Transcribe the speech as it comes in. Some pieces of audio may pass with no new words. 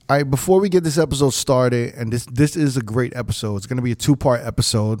All right, before we get this episode started, and this is a great episode. It's going to be a 2-part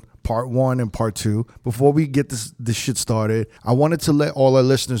episode, part 1 and part 2. Before we get this shit started, I wanted to let all our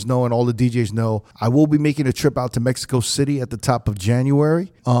listeners know and all the DJs know I will be making a trip out to Mexico City at the top of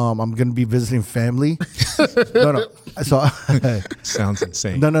January. I'm going to be visiting family. No. So sounds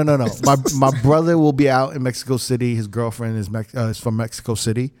insane. No. My brother will be out in Mexico City. His girlfriend is from Mexico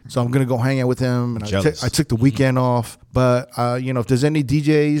City, so I'm going to go hang out with him. And I took the weekend off. But if there's any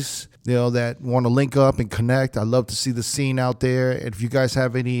DJs that want to link up and connect, I'd love to see the scene out there. And if you guys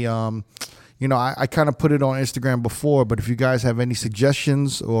have any, I kind of put it on Instagram before, but if you guys have any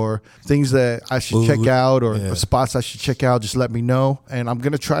suggestions or things that I should check out or spots I should check out, just let me know. And I'm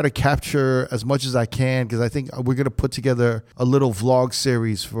going to try to capture as much as I can because I think we're going to put together a little vlog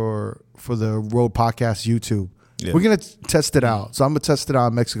series for the Road Podcast YouTube. Yeah. We're going to test it out. So I'm going to test it out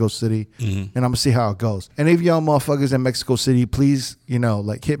in Mexico City, and I'm going to see how it goes. Any of y'all motherfuckers in Mexico City, please, hit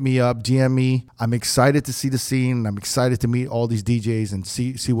me up, DM me. I'm excited to see the scene. I'm excited to meet all these DJs and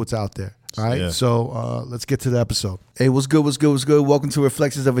see what's out there. All right, so let's get to the episode. Hey, what's good? Welcome to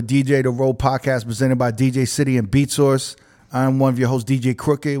Reflections of a DJ, the Road Podcast presented by DJ City and Beat Source. I'm one of your hosts, DJ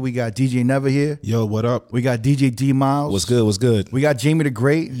Crooked. We got DJ Never here. Yo, what up? We got DJ D Miles. What's good? We got Jamie the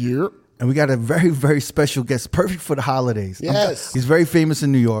Great. Yep. And we got a very, very special guest, perfect for the holidays. Yes. He's very famous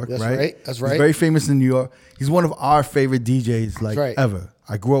in New York, That's right? That's right. He's very famous in New York. He's one of our favorite DJs, ever.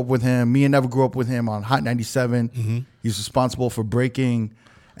 I grew up with him. Me and Never grew up with him on Hot 97. Mm-hmm. He's responsible for breaking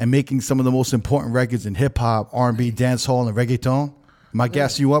and making some of the most important records in hip-hop, R&B, dancehall, and reggaeton. Am I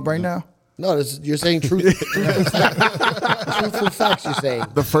gassing you up right now? No, you're saying truthful facts. You're saying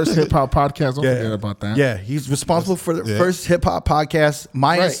the first hip hop podcast. Don't forget about that. Yeah, he's responsible for the first hip hop podcast.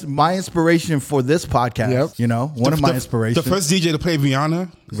 My inspiration for this podcast. Yep. One of my inspirations. The first DJ to play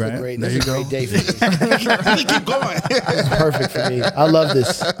Rihanna. Right there, you go. Great day for me. Keep going. It's perfect for me. I love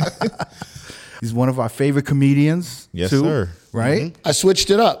this. He's one of our favorite comedians. Yes, too, sir. Right? Mm-hmm. I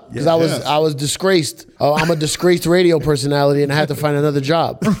switched it up because I was disgraced. I'm a disgraced radio personality, and I had to find another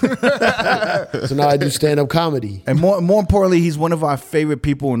job. So now I do stand-up comedy. And more importantly, he's one of our favorite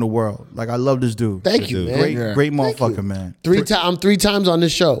people in the world. Like, I love this dude. Thank you, man. Great motherfucker, man. I'm 3 times on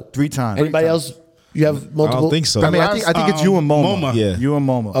this show. 3 times. Anybody else? You have multiple? I don't think so. I mean, I think it's you and Moma. Yeah. You and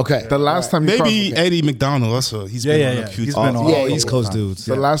Moma. Okay. The last time maybe Eddie McDonald also. He's been on a few He's been on all East Coast dudes.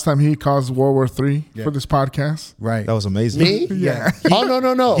 The last time he caused World War III for this podcast. Right. That was amazing. Me? Yeah.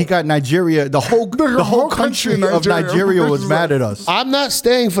 No. He got Nigeria. The whole country of Nigeria was mad at us. I'm not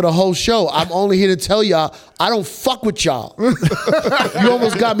staying for the whole show. I'm only here to tell y'all I don't fuck with y'all. You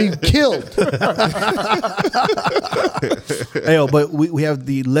almost got me killed. Hey, but we have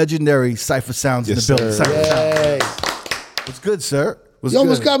the legendary Cypher Sounds in the building. Cypher Sounds. What's good, sir? You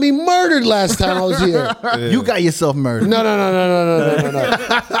almost got me murdered last time I was here. You got yourself murdered. No.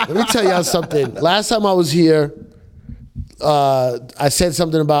 Let me tell y'all something. Last time I was here, I said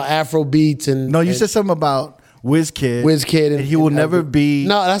something about Afro beats and you said something about WizKid, and he will never be.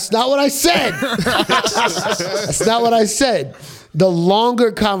 No, that's not what I said. That's not what I said. The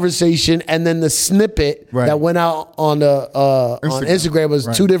longer conversation and then the snippet that went out on Instagram was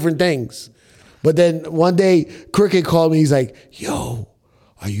 2 different things. But then one day, Cricket called me. He's like, "Yo,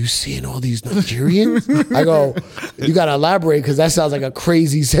 are you seeing all these Nigerians?" I go, "You got to elaborate because that sounds like a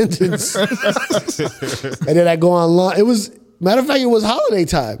crazy sentence." And then I go online. It was, matter of fact, it was holiday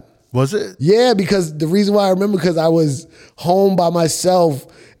time. Was it? Yeah, because the reason why I remember because I was home by myself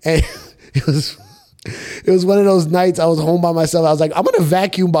and it was one of those nights I was home by myself. I was like, I'm going to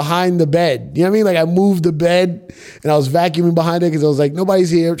vacuum behind the bed. You know what I mean? Like I moved the bed and I was vacuuming behind it because I was like, nobody's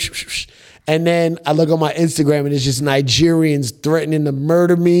here. And then I look on my Instagram and it's just Nigerians threatening to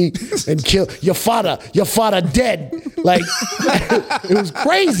murder me and kill your father dead. Like it was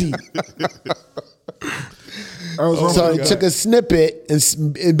crazy. So it took a snippet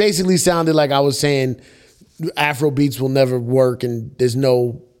and it basically sounded like I was saying Afro beats will never work and there's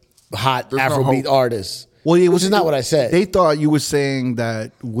no hot Afrobeat artists. Well, which is not what I said. They thought you were saying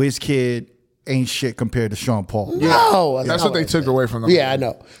that WizKid ain't shit compared to Sean Paul. No, that's what they took away from them. Yeah, I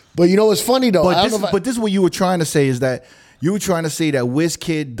know. But you know what's funny though? But this is what you were trying to say is that you were trying to say that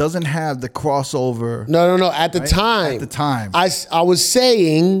WizKid doesn't have the crossover. No. At the time, I was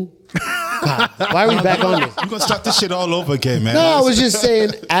saying. God, why are we back on this? You're going to start this shit all over again, man. No, I was just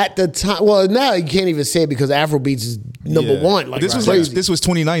saying at the time. Well, now you can't even say it because Afrobeats is number one. Like this was this was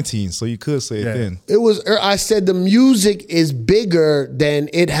 2019, so you could say it then. It was. I said the music is bigger than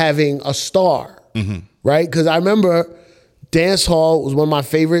it having a star, right? Because I remember dancehall was one of my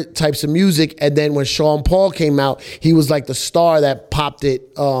favorite types of music, and then when Sean Paul came out, he was like the star that popped it.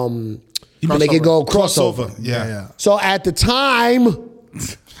 Make it go crossover. Yeah. So at the time.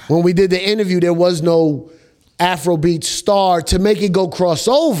 When we did the interview, there was no Afrobeat star to make it go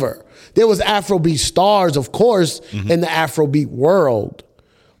crossover. There was Afrobeat stars, of course, in the Afrobeat world,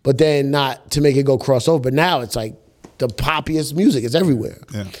 but then not to make it go crossover. But now it's like the poppiest music. It's everywhere.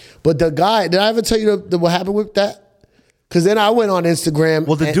 Yeah. But the guy, did I ever tell you what happened with that? Because then I went on Instagram.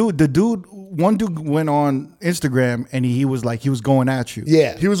 Well, one dude went on Instagram and he was like, he was going at you.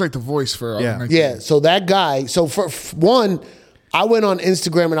 Yeah. He was like the voice for Yeah. So that guy, for one, I went on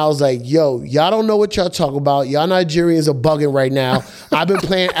Instagram and I was like, yo, y'all don't know what y'all talk about. Y'all Nigerians are bugging right now. I've been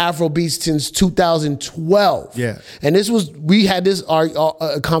playing Afrobeats since 2012. Yeah. And we had this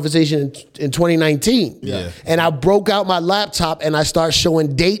conversation in 2019. Yeah. And I broke out my laptop and I start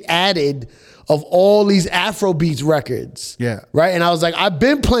showing date added of all these Afrobeats records. Yeah. Right? And I was like, I've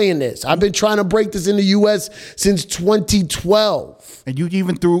been playing this. I've been trying to break this in the US since 2012. And you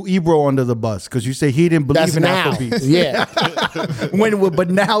even threw Ebro under the bus because you say he didn't believe in Afrobeats. Yeah. But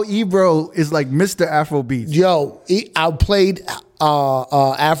now Ebro is like Mr. Afrobeats. Yo, I played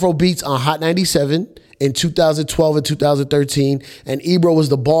Afrobeats on Hot 97 in 2012 and 2013, and Ebro was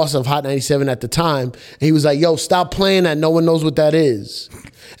the boss of Hot 97 at the time. And he was like, yo, stop playing that. No one knows what that is.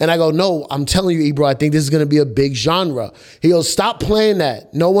 And I go, no, I'm telling you, Ebro, I think this is going to be a big genre. He goes, stop playing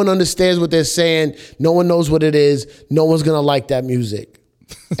that. No one understands what they're saying. No one knows what it is. No one's going to like that music.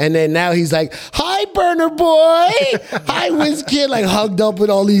 And then now he's like, hi, Burner Boy. Hi, Wizkid. Like hugged up with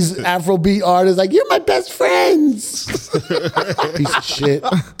all these Afrobeat artists. Like, you're my best friends. Piece of shit.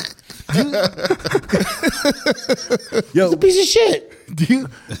 Yo, He's a piece of shit. Do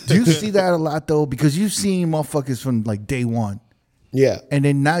you see that a lot though? Because you've seen motherfuckers from like day one. Yeah. And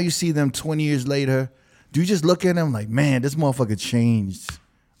then now you see them 20 years later. Do you just look at them like, man, this motherfucker changed?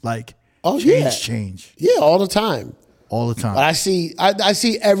 Like, change. Yeah, all the time. All the time. But I see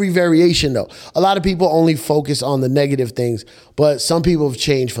every variation though. A lot of people only focus on the negative things, but some people have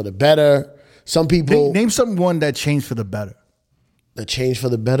changed for the better. Some people name someone that changed for the better. That changed for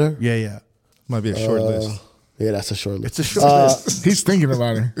the better? Yeah. Might be a short list. Yeah, that's a short list. It's a short list. He's thinking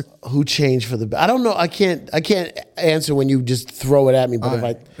about it. Who changed for the better? I don't know. I can't answer when you just throw it at me.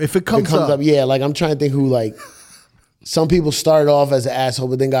 But if it comes up, yeah. Like I'm trying to think who like. Some people started off as an asshole,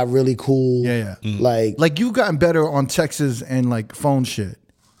 but then got really cool. Yeah. Like you gotten better on Texas and like phone shit.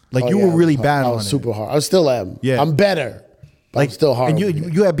 Like you were really bad on it. Super hard. I still am. Yeah. I'm better. But I'm still hard. And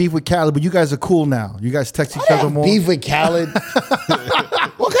you had beef with Khaled, but you guys are cool now. You guys text each other more. Beef with Khaled.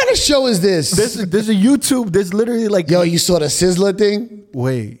 What kind of show is this? There's a YouTube. There's literally like, yo, you saw the Sizzler thing?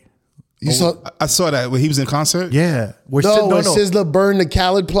 Wait. You saw? I saw that when he was in concert. Yeah. When Sizzler burned the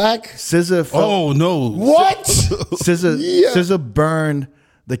Khaled plaque? SZA. Oh no! What? SZA burned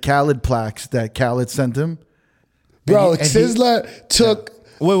the Khaled plaques that Khaled sent him. Bro, Sizzler took.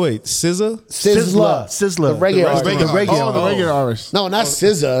 Wait, SZA? Sizzler. The reggae artist. The reggae artist. No, not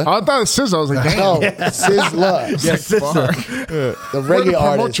SZA. I thought SZA. I was like, damn. No, Sizzler. Yeah, SZA. The reggae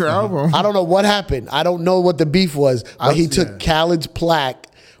artist. Promote your album. I don't know what happened. I don't know what the beef was, but he took Khaled's plaque,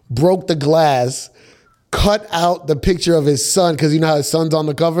 broke the glass, cut out the picture of his son, because you know how his son's on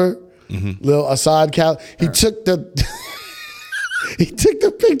the cover? Little Assad Khaled. He took the he took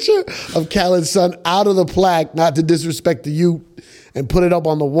the picture of Khaled's son out of the plaque, not to disrespect the youth, and put it up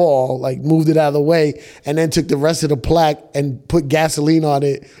on the wall, like moved it out of the way, and then took the rest of the plaque and put gasoline on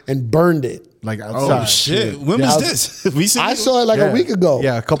it and burned it. Like outside. Oh shit! When was this? Recently? I saw it like a week ago.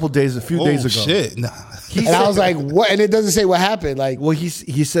 Yeah, a few days ago. Shit! Nah. And I was like, what? And it doesn't say what happened. Like, well, he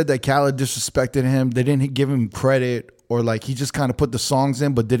said that Khaled disrespected him. They didn't give him credit, or like he just kind of put the songs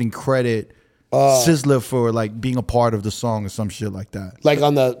in, but didn't credit Sizzler for like being a part of the song or some shit like that. Like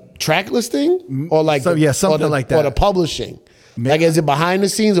on the track listing, or like something like that, or the publishing. Like, is it behind the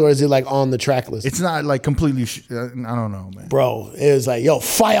scenes or is it like on the track list? It's not like completely. I don't know, man. Bro, it was like, yo,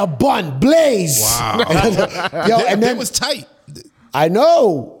 fire bun, blaze. Wow. Yo, and then it was tight. I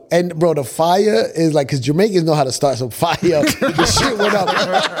know. And bro, the fire is like, because Jamaicans know how to start some fire. The shit went up.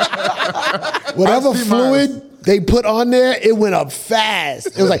 Whatever fluid they put on there, it went up fast.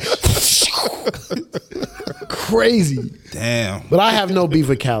 It was like crazy. Damn. But I have no beef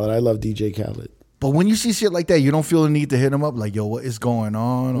with Khaled. I love DJ Khaled. But when you see shit like that, you don't feel the need to hit him up like, yo, what is going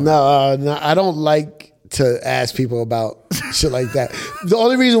on? No, I don't like to ask people about shit like that. The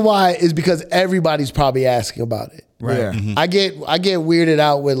only reason why is because everybody's probably asking about it. Right. Yeah. Mm-hmm. I get weirded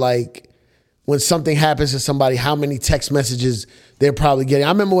out with like when something happens to somebody, how many text messages they're probably getting. I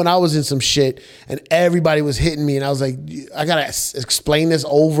remember when I was in some shit and everybody was hitting me and I was like, I got to explain this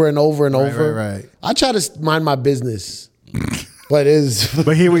over and over and over. Right. I try to mind my business. But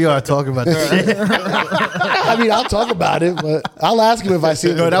but here we are talking about this shit. I mean, I'll talk about it, but I'll ask him if I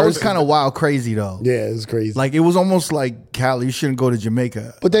see him. No, that was kind of wild, crazy though. Yeah, it was crazy. Like it was almost like Cal, you shouldn't go to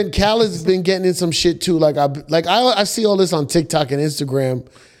Jamaica. But then Khaled's been getting in some shit too. I see all this on TikTok and Instagram.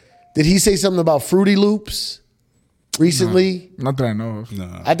 Did he say something about Fruity Loops recently? Not that I know of.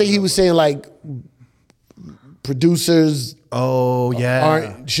 No. I think he was saying like producers. Oh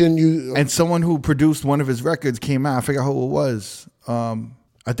yeah, shouldn't you? And someone who produced one of his records came out. I forgot who it was.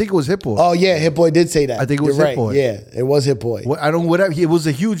 I think it was Hit Boy. Oh yeah, Hit Boy did say that. I think it was You're Hit Boy. Yeah, it was Hit Boy. Whatever. It was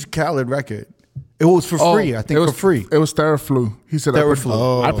a huge Khaled record. It was for free. I think it was for free. It was Theraflu. He said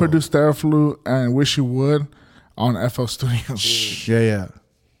Theraflu. I produced Theraflu and Wish You Would on FL Studios. Yeah.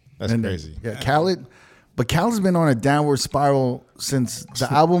 That's crazy. Yeah, Khaled. But Khaled's been on a downward spiral since the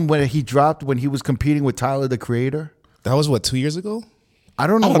album when he dropped when he was competing with Tyler the Creator. That was what, 2 years ago? I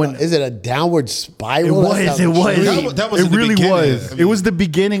don't know when. Is it a downward spiral? It was. That was it really beginning. was. I mean, it was the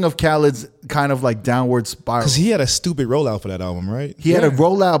beginning of Khaled's kind of like downward spiral. Because he had a stupid rollout for that album, right? He had a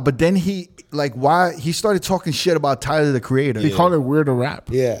rollout, but then he he started talking shit about Tyler the Creator. He called it weirder rap.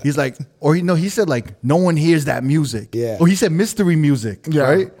 Yeah. He's like, he said like, no one hears that music. Yeah. Or he said mystery music. Yeah.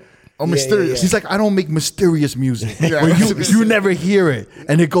 Right. Oh, mysterious. yeah. He's like, I don't make mysterious music. Yeah. Where you never hear it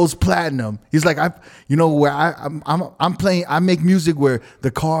and it goes platinum. He's like, I'm playing. I make music where the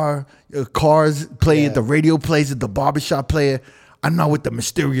cars play it, the radio plays it, the barbershop play it. I'm not with the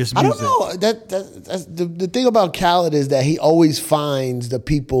mysterious music. I don't know. That's the thing about Khaled is that he always finds the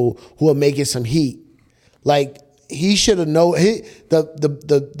people who are making some heat. Like he should have known.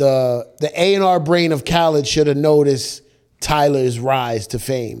 The A&R brain of Khaled should have noticed Tyler's rise to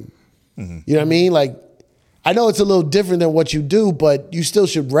fame. Mm-hmm. You know what I mean? Like, I know it's a little different than what you do, but you still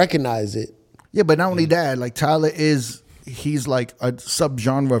should recognize it. Yeah, but not only that, like Tyler he's like a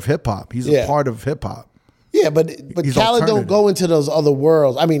subgenre of hip hop. He's a part of hip hop. Yeah, but He's Khaled don't go into those other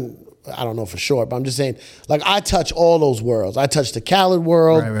worlds. I mean, I don't know for sure, but I'm just saying, like, I touch all those worlds. I touch the Khaled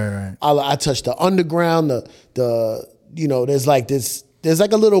world. Right. I touch the underground, there's like this. There's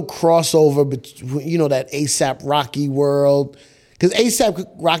like a little crossover between, that ASAP Rocky world. Because ASAP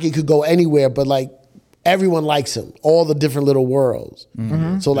Rocky could go anywhere, but like everyone likes him. All the different little worlds.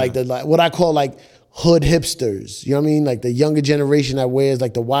 Mm-hmm. So like what I call like hood hipsters. You know what I mean? Like the younger generation that wears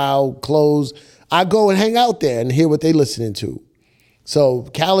like the wild clothes. I go and hang out there and hear what they listening to. So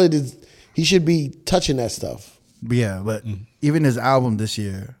Khaled he should be touching that stuff. Yeah, but even his album this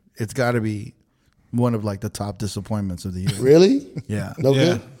year, it's got to be one of like the top disappointments of the year. Really? Yeah. No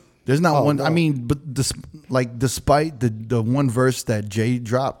good? There's not one. No. I mean, but despite the one verse that Jay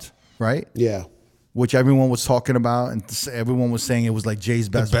dropped, right? Yeah. Which everyone was talking about, and everyone was saying it was like Jay's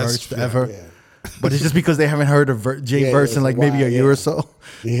best verse ever. Yeah. But it's just because they haven't heard a Jay verse in like maybe a year or so.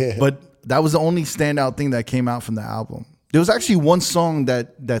 Yeah. But that was the only standout thing that came out from the album. There was actually one song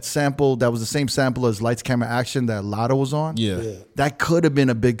that sampled, that was the same sample as Lights, Camera, Action that Lotto was on. Yeah. That could have been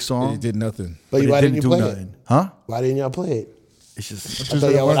a big song. It did nothing. But it why didn't didn't do you play nothing. it? Huh? Why didn't y'all play it? It's just I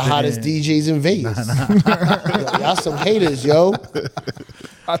thought y'all were the hottest DJs in Vegas. Y'all some haters, yo.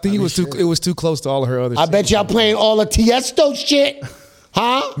 I think it was too close to all of her other I bet y'all playing all the Tiesto shit.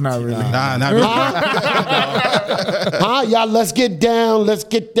 Huh? Not really. Nah, not really. Huh? Y'all, let's get down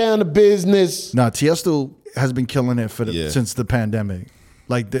to business. No, Tiesto has been killing it since the pandemic.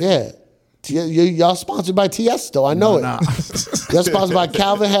 Like y'all sponsored by Tiesto. I know it. Y'all sponsored by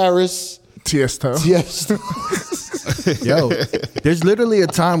Calvin Harris. Tiesto. Yo, there's literally a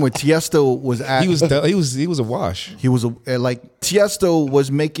time where Tiesto was at. He was a wash. He was Tiesto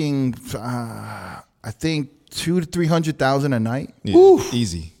was making I think 200,000 to 300,000 a night. Yeah,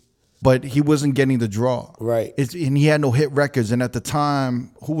 easy. But he wasn't getting the draw. Right. And he had no hit records. And at the time,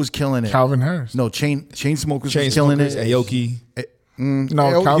 who was killing it? Calvin Harris. No, Chainsmokers was killing it. Aoki.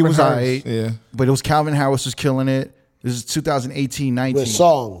 No, Calvin he was Harris. right. Yeah. But it was Calvin Harris was killing it. This is 2018, 19. With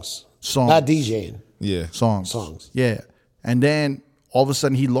songs. Not DJing. Yeah. Songs. Yeah. And then all of a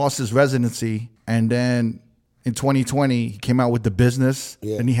sudden he lost his residency. And then in 2020, he came out with The Business.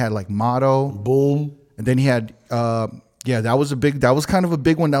 Yeah. And he had like Motto. Boom. And then he had, that was kind of a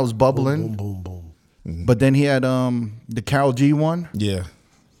big one that was bubbling. Boom. Mm-hmm. But then he had the Karol G one. Yeah.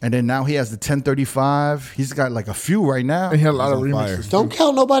 And then now he has the 1035. He's got like a few right now. And he had a lot of fire. remixes. Don't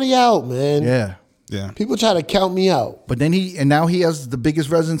count nobody out, man. Yeah. Yeah. People try to count me out. But then now he has the biggest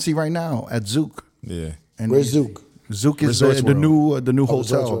residency right now at Zouk. Yeah. And Where's Zouk? Zouk is Resorts the new Resorts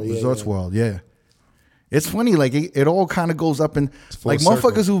hotel, World, yeah, Resorts yeah. World. Yeah. It's funny, like it all kind of goes up and full like circle.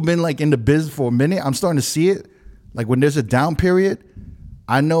 motherfuckers who've been like in the biz for a minute. I'm starting to see it. Like when there's a down period,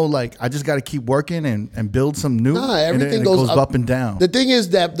 I know like I just got to keep working and build some new. Nah, and everything it goes goes up and down. The thing is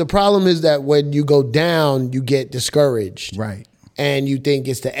that the problem is that when you go down, you get discouraged. Right. and you think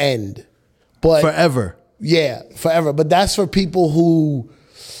it's the end. But Forever. Yeah, forever. But that's for people who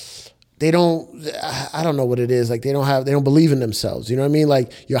I don't know what it is. Like they don't believe in themselves. You know what I mean?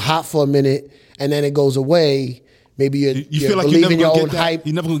 Like you're hot for a minute and then it goes away. Maybe you feel like believe in your own that, hype.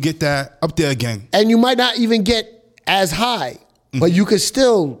 You're never gonna get that up there again. And you might not even get as high, but you could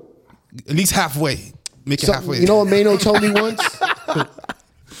still at least halfway. Make it halfway. You know what Mano told me once?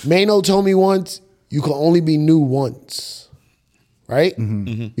 Mano told me once, you can only be new once. Right?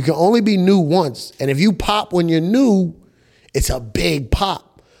 Mm-hmm. You can only be new once. And if you pop when you're new, it's a big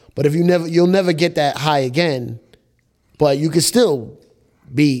pop. But if you'll never get that high again. But you can still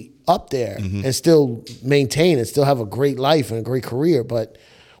be up there and still maintain and still have a great life and a great career. But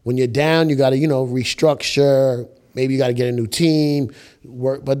when you're down, you gotta, restructure. Maybe you gotta get a new team,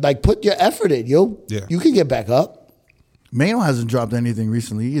 work, but like put your effort in. You can get back up. Mano hasn't dropped anything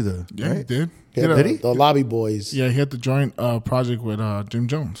recently either. Yeah, right? he did. Yeah, did he? The Lobby Boys. Yeah, he had the joint project with Jim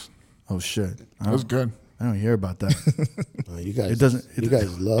Jones. Oh shit. That was good. I don't hear about that. You guys, It you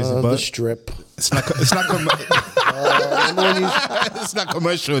guys love the strip. It's not it's not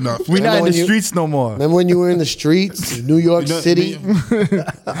commercial enough. We're not in the streets no more. Remember when you were in the streets, New York City?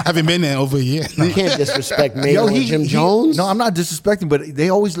 I haven't been there over a year. You can't disrespect Mano and Jim Jones. No, I'm not disrespecting, but they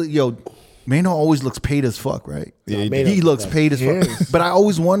always Mano always looks paid as fuck, right? Yeah, he looks paid as fuck. But I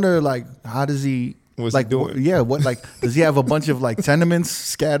always wonder, like, how does he? What's like, he doing? Yeah, what like? Does he have a bunch of like tenements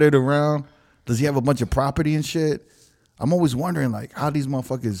scattered around? Does he have a bunch of property and shit? I'm always wondering, like, how these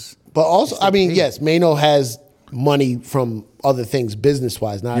motherfuckers. But also, I mean, yes, Mano has money from other things, business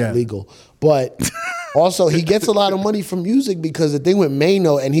wise, not illegal. But also, he gets a lot of money from music because the thing with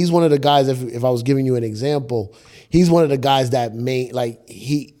Mano, and he's one of the guys. If I was giving you an example, he's one of the guys that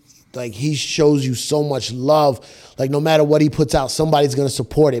he shows you so much love. Like no matter what he puts out, somebody's gonna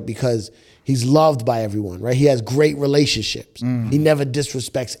support it because he's loved by everyone, right? He has great relationships. He never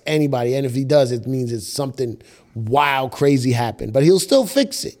disrespects anybody. And if he does, it means it's something wild, crazy happened. But he'll still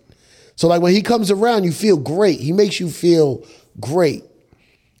fix it. So like when he comes around, you feel great. He makes you feel great.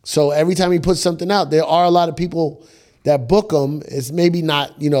 So every time he puts something out, there are a lot of people that book him. It's maybe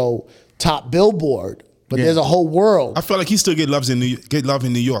not, top Billboard, but there's a whole world. I feel like he still get love in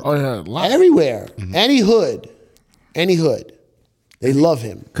New York. Oh yeah, a lot. Everywhere. Any hood. They love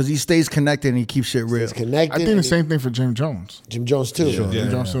him. Because he stays connected and he keeps shit real. He's connected. I think the same thing for Jim Jones. Jim Jones too. Jim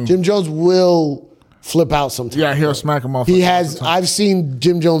Jones too. Jim Jones will flip out sometimes. Yeah, he'll smack him off. I've seen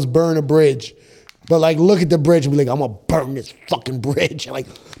Jim Jones burn a bridge, but like look at the bridge and be like, I'm gonna burn this fucking bridge. And like,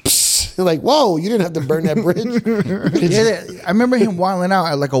 psst. You're like, whoa, you didn't have to burn that bridge. I remember him wilding out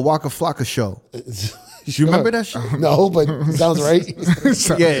at like a Waka Flocka show. You remember that shit? No, but it sounds right.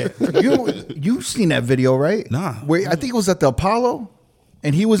 Yeah, you seen that video, right? Nah. Where I think it was at the Apollo,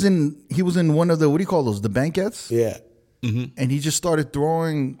 and he was in one of the, what do you call those, the banquettes? Yeah. And he just started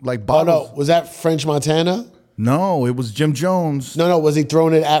throwing like Oh bottles. no, was that French Montana? No, it was Jim Jones. No, was he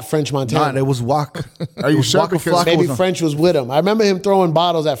throwing it at French Montana? Nah, it was Waka. Are you sure? Because maybe French was with him. I remember him throwing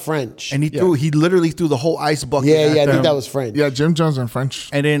bottles at French. And he literally threw the whole ice bucket. Yeah, at I think them. that was French. yeah, Jim Jones and French.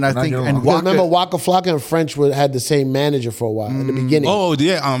 And then I think, and Because remember Waka Flocka and French had the same manager for a while in the beginning. Oh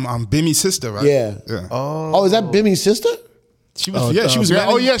yeah, I'm Bimmy's sister, right? Yeah. Oh, is that Bimmy's sister? She was. She was. yeah,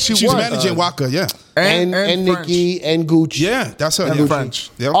 managing, she was was. managing Waka. Yeah. And French. Nikki and Gucci. Yeah, that's her. And yeah. French.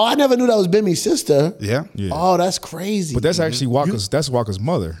 Yep. Oh, I never knew that was Bimmy's sister. Yeah. Oh, that's crazy. But that's actually Waka's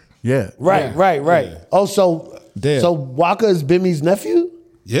mother. Yeah. Right. Oh, so Damn. Waka is Bimmy's nephew?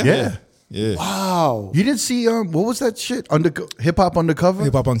 Yeah. Yeah. Wow. You didn't see what was that shit? Hip Hop Undercover?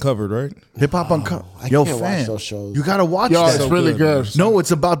 Hip Hop Uncovered, right? Hip Hop Uncovered. I Yo, can't watch fam, those shows. you gotta watch Yo, that. it's really good. No,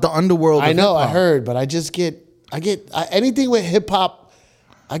 it's about the underworld. I of know, I hip-hop. heard, but I get anything with hip hop,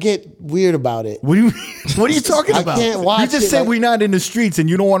 I get weird about it. What are you talking I about? can't watch You just it, said like- we're not in the streets, and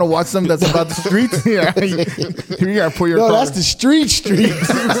you don't want to watch something that's about the streets. Yeah, you gotta pull your. No, car. that's the streets. It's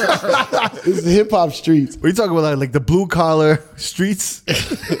the hip hop streets. What are you talking about? Like the blue collar streets,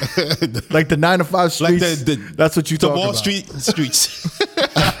 like the 9 to 5 Like streets. That's what you the talking Wall about. Street streets.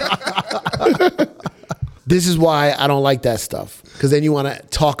 This is why I don't like that stuff. Because then you want to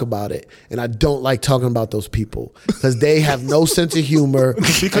talk about it. And I don't like talking about those people. Because they have no sense of humor. And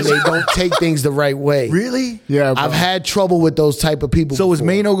they don't take things the right way. Really? Yeah, bro. I've had trouble with those type of people. So is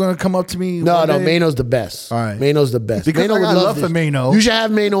before. Mano gonna come up to me? No, one day? Mano's the best. All right. Mano's the best. Because Mano I would got love this. for Mano. You should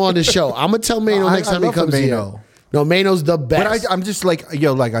have Mano on the show. I'm going to tell Mano I next time he love for comes here. Mano. No, Mano's the best. But I'm just like,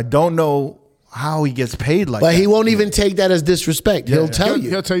 I don't know how he gets paid like But that. he won't even take that as disrespect. He'll tell you.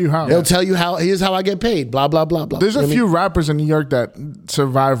 He'll tell you how. He'll tell you how. Here's how I get paid. Blah blah blah blah. There's You know a what I few mean? rappers in New York that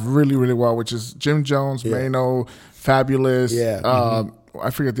survive really, really well, which is Jim Jones, Mano, Fabulous. Yeah. I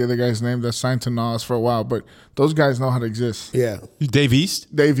forget the other guy's name that signed to Nas for a while, but those guys know how to exist. Yeah. Dave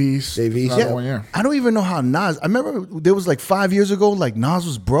East? Dave East. Yeah. 1 year. I don't even know how Nas. I remember there was like 5 years ago, like Nas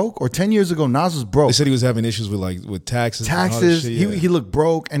was broke, or 10 years ago, Nas was broke. They said he was having issues with taxes. and all that Taxes. shit, yeah. He looked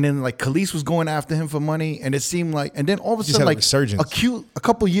broke, and then like Khalees was going after him for money, and it seemed like, and then all of a He's sudden, had a like resurgence. a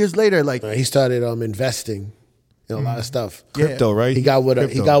couple years later, like He started investing in a lot of stuff. Crypto, right? He got with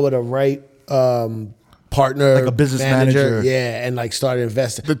a right partner, Like a business manager. yeah, and like started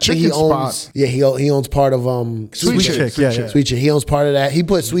investing. The I think chicken owns, spot. Yeah, he owns part of Sweet Chick. Yeah. Sweet Chick. He owns part of that. He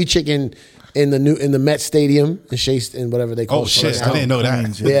put Sweet Chick in the Met Stadium in Chase and whatever they call Oh, it. shit. I didn't know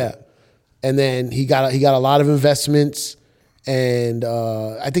that. Yeah. And then he got a lot of investments, and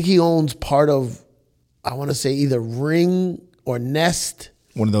I think he owns part of, I want to say either Ring or Nest.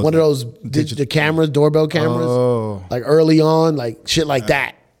 One of those the cameras, doorbell cameras. Oh. Like early on, like shit like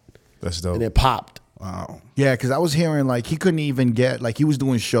that. That's dope. And it popped. Wow. Yeah, because I was hearing like he couldn't even get, like he was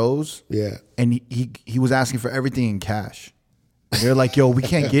doing shows. Yeah. And he was asking for everything in cash. They're like, yo, we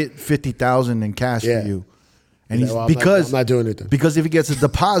can't get 50,000 in cash Yeah. for you. And He's he's like, well, I'm not doing it then. Because if he gets a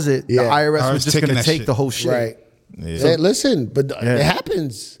deposit, Yeah. the IRS was just taking going to that take shit. the whole shit. Right. Yeah. Say, listen, but it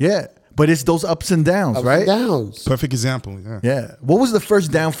happens. Yeah. But it's those ups and downs, Ups right? and downs. Perfect example. Yeah. Yeah. What was the first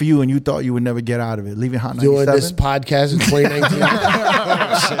down for you and you thought you would never get out of it? Leaving Hot 97? Doing this podcast in 2019.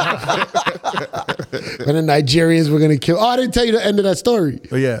 When the Nigerians were going to kill. Oh, I didn't tell you the end of that story.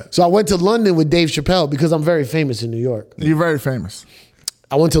 Oh, yeah. So I went to London with Dave Chappelle because I'm very famous in New York. You're very famous.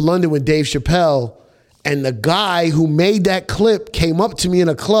 I went to London with Dave Chappelle, and the guy who made that clip came up to me in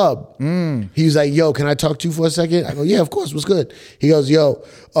a club. He was like, yo, can I talk to you for a second? I go, yeah, of course, what's good? He goes, yo,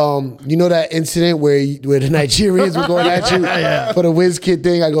 you know that incident where the Nigerians were going at you for the WizKid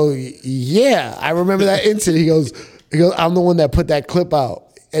thing? I go, yeah, I remember that incident. He goes, I'm the one that put that clip out.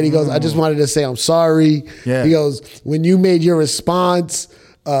 And he goes, I just wanted to say I'm sorry. Yeah. He goes, when you made your response,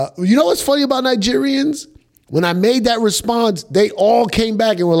 you know what's funny about Nigerians? When I made that response, they all came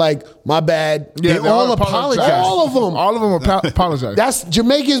back and were like, my bad. Yeah, they all apologized. All of them. All of them apologize. That's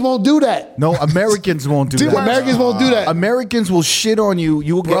Jamaicans won't do that. No, Americans won't do that. Americans won't do that. Americans will shit on you.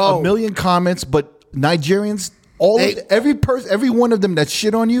 You will get Bro. a million comments, but Nigerians, every one of them that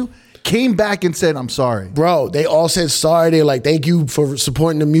shit on you came back and said, I'm sorry. Bro, they all said sorry. They're like, thank you for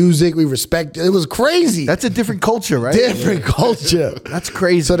supporting the music. We respect it. It was crazy. That's a different culture, right? different culture. That's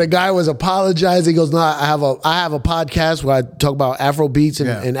crazy. So the guy was apologizing. He goes, no, I have a podcast where I talk about Afro beats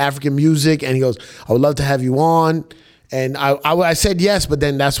and African music. And he goes, I would love to have you on. And I said yes, but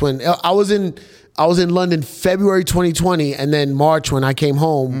then that's when I was in London February 2020, and then March when I came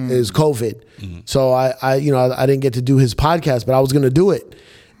home is COVID. So I didn't get to do his podcast, but I was gonna do it.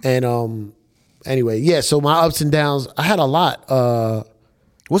 And anyway, yeah. So my ups and downs, I had a lot.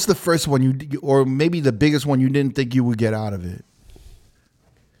 What's the first one or maybe the biggest one you didn't think you would get out of it?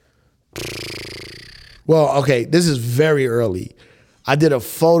 Well, okay, this is very early. I did a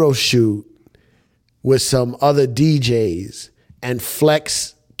photo shoot with some other DJs, and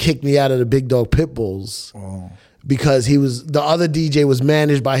Flex kicked me out of the Big Dog Pitbulls because the other DJ was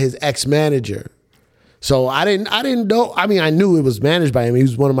managed by his ex-manager. So I didn't know. I mean, I knew it was managed by him. He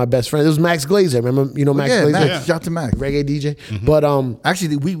was one of my best friends. It was Max Glazer. Remember, Max Glazer? Max. Shout out to Max. Reggae DJ. But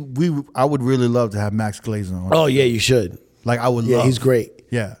actually, I would really love to have Max Glazer on. oh yeah, you should. Like I would. Yeah, love. he's great.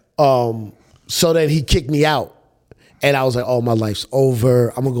 Yeah. So then he kicked me out, and I was like, "Oh, my life's over.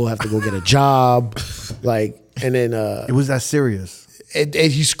 I'm gonna have to go get a job." And then It was that serious. and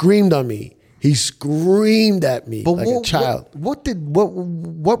he screamed on me. He screamed at me like a child. What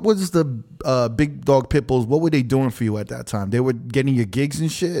was the Big Dog Pitbulls? What were they doing for you at that time? They were getting your gigs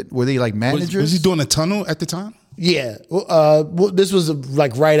and shit. Were they like managers? Was he doing a tunnel at the time? Yeah, this was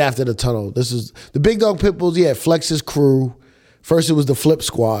like right after the tunnel. This is the Big Dog Pitbulls. Yeah, Flex's crew. First, it was the Flip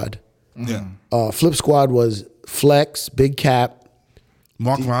Squad. Yeah. Flip Squad was Flex, Big Cap,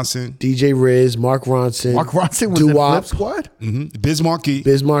 Mark Ronson, DJ Riz, Mark Ronson. Mark Ronson was in Flip Squad? Biz Markie.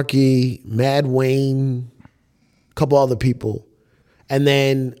 Biz Markie, Mad Wayne, a couple other people. And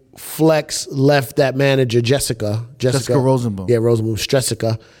then Flex left that manager, Jessica Rosenbaum. Yeah, Rosenbaum,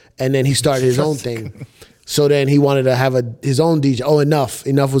 Stressica. And then he started his own thing. So then he wanted to have his own DJ. Oh, Enough.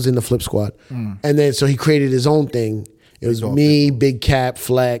 Enough was in the Flip Squad. And then so he created his own thing. It was me, Big Cap,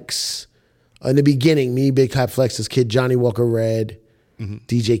 Flex. In the beginning, me, Big Cap, Flex, this kid, Johnny Walker Red,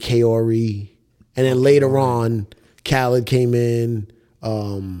 DJ Kaori. And then later on, Khaled came in.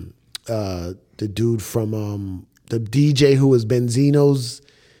 The dude from the DJ who was Benzino's.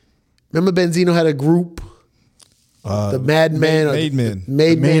 Remember Benzino had a group? The Mad Men. Made Men.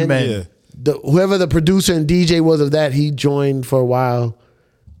 Made Men. Yeah. Whoever the producer and DJ was of that, he joined for a while.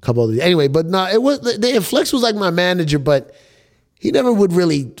 Couple of these. Anyway, but no, it was Flex was like my manager, but he never would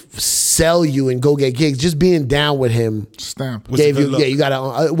really sell you and go get gigs. Just being down with him Stamp. gave you, you got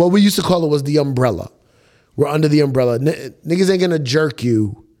to, what we used to call it was the umbrella. We're under the umbrella. Niggas ain't going to jerk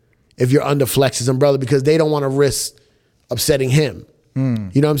you if you're under Flex's umbrella because they don't want to risk upsetting him. You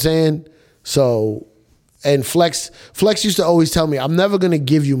know what I'm saying? So, and Flex used to always tell me, I'm never going to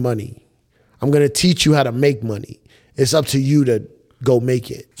give you money. I'm going to teach you how to make money. It's up to you to go make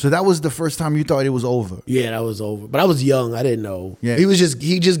it. So that was the first time you thought it was over? Yeah, that was over. But I was young. I didn't know. Yeah.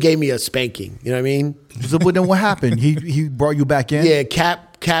 He just gave me a spanking. You know what I mean? So, but then what happened? He brought you back in? Yeah,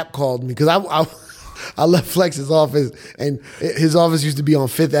 Cap called me because I left Flex's office, and his office used to be on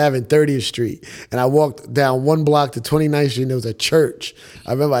 5th Ave and 30th Street. And I walked down 1 block to 29th Street, and there was a church.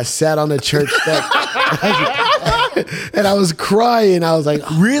 I remember I sat on the church step, and I was crying. I was like,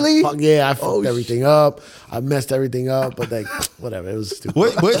 oh, really? Fuck yeah, I fucked everything up. I messed everything up, but like, whatever. It was stupid.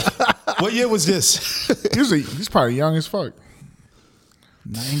 What year was this? He's probably young as fuck.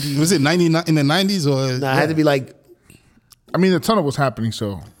 90. Was it 99 in the 90s or? Nah, I had to be like, I mean, the tunnel was happening,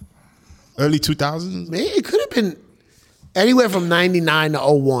 so early 2000s? man, it could have been anywhere from 99 to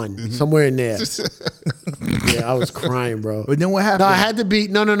 01, somewhere in there. Yeah, I was crying, bro. But then what happened? No, I had to be,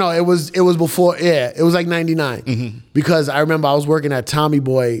 no. It was before, yeah, it was like 99. Because I remember I was working at Tommy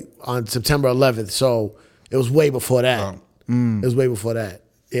Boy on September 11th, so it was way before that. It was way before that.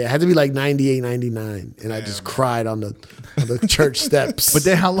 Yeah, it had to be like 98, 99. And I just cried on the church steps. But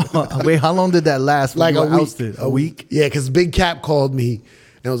then how long? Wait, how long did that last? Like a week. Ousted? A week? Yeah, because Big Cap called me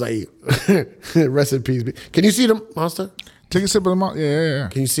and was like, rest in peace. Can you see the Monster? take a sip of the Monster. Yeah.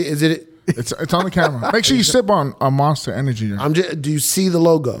 Can you see? Is it? It's on the camera. Make sure you sip on a Monster Energy. Do you see the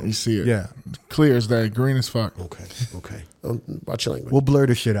logo? You see it. Yeah. Clear as day. Green as fuck. Okay. Watch your language. We'll blur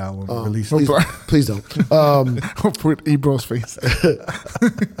the shit out when we release it. Please don't. Put Ebro's face.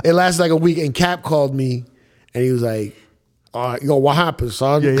 It lasted like a week, and Cap called me, and he was like, "All right, yo, what happened,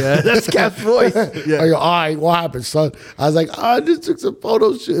 son?" Yeah. That's Cap's voice. Yeah. I go, "All right, what happened, son?" I was like, "I just took some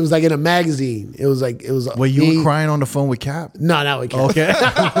photos." It was like in a magazine. It was. Were you were crying on the phone with Cap? No, not with Cap. Okay.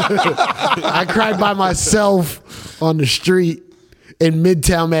 I cried by myself on the street in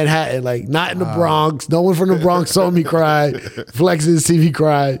Midtown Manhattan, like not in the Bronx. No one from the Bronx saw me cry. Flex didn't see me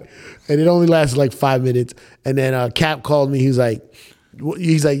cry, and it only lasted like 5 minutes. And then Cap called me. He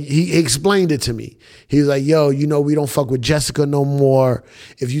explained it to me. He was like, "Yo, we don't fuck with Jessica no more.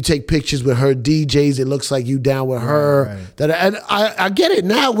 If you take pictures with her DJs, it looks like you down with her." Right. And I get it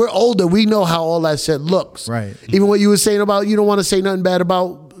now. We're older. We know how all that shit looks. Right. Even what you were saying about you don't want to say nothing bad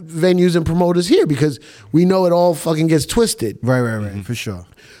about venues and promoters here because we know it all fucking gets twisted. Right, for sure.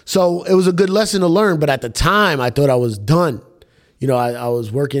 So it was a good lesson to learn, but at the time I thought I was done. I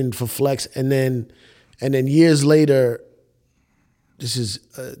was working for Flex, and then years later, this is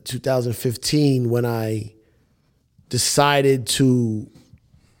 2015 when I decided to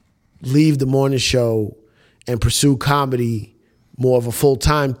leave the morning show and pursue comedy more of a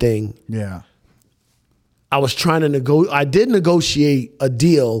full-time thing. Yeah. I was trying to I did negotiate a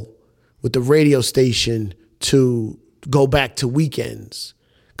deal with the radio station to go back to weekends.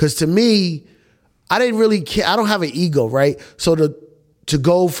 Because to me, I didn't really care. I don't have an ego, right? So to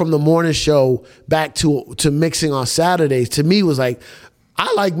go from the morning show back to mixing on Saturdays, to me was like,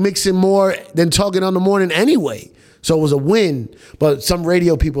 I like mixing more than talking on the morning anyway. So it was a win. But some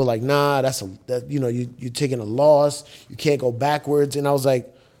radio people were like, nah, you're taking a loss. You can't go backwards. And I was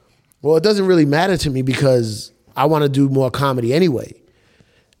like, well, it doesn't really matter to me because I want to do more comedy anyway.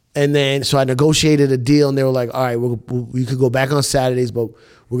 And then, so I negotiated a deal, and they were like, all right, we could go back on Saturdays, but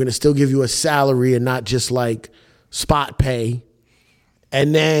we're going to still give you a salary and not just like spot pay.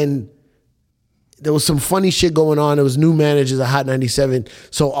 And then there was some funny shit going on. There was new managers at Hot 97.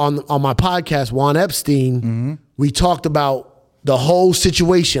 So on my podcast, Juan Epstein, we talked about the whole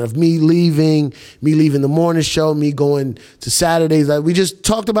situation of me leaving the morning show, me going to Saturdays. Like we just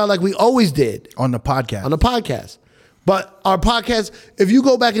talked about like we always did. On the podcast. But our podcast, if you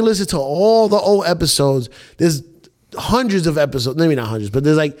go back and listen to all the old episodes, there's hundreds of episodes. Maybe not hundreds, but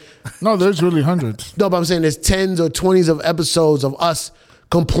there's like... No, there's really hundreds. No, but I'm saying there's 10s or 20s of episodes of us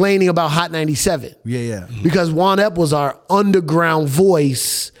complaining about Hot 97. Yeah. Because Juan Ep was our underground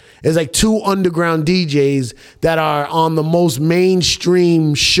voice. There's like 2 underground DJs that are on the most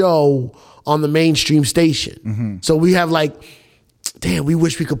mainstream show on the mainstream station. So we have like, damn, we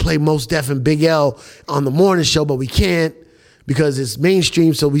wish we could play Mos Def and Big L on the morning show, but we can't because it's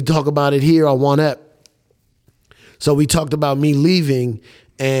mainstream. So we talk about it here on Juan Ep. So we talked about me leaving,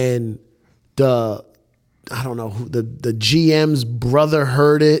 and the GM's brother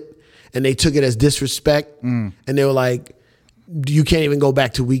heard it, and they took it as disrespect. And they were like, you can't even go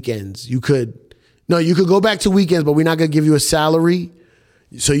back to weekends. You could. No, you could go back to weekends, but we're not gonna give you a salary.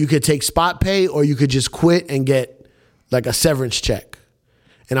 So you could take spot pay, or you could just quit and get like a severance check.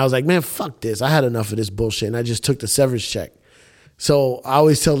 And I was like, man, fuck this. I had enough of this bullshit, and I just took the severance check. So I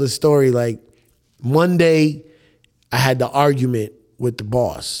always tell this story, like Monday, I had the argument with the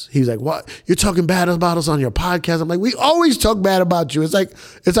boss. He was like, what? You're talking bad about us on your podcast? I'm like, we always talk bad about you. It's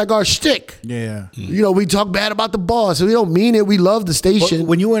like our shtick. Yeah. You know, we talk bad about the boss. We don't mean it. We love the station.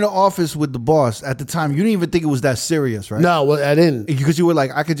 When you were in the office with the boss at the time, you didn't even think it was that serious, right? No, well, I didn't. Because you were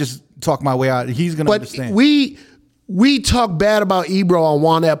like, I could just talk my way out. He's going to understand. We talk bad about Ebro on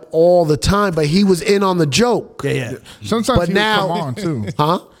One Ep all the time, but he was in on the joke. Yeah. Sometimes but he now, would come on too.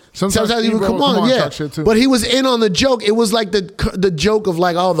 Huh? Sometimes he would come on, yeah. But he was in on the joke. It was like the joke of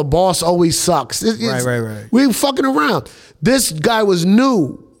like, oh, the boss always sucks. Right. We were fucking around. This guy was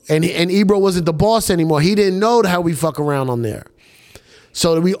new, and Ebro wasn't the boss anymore. He didn't know how we fuck around on there.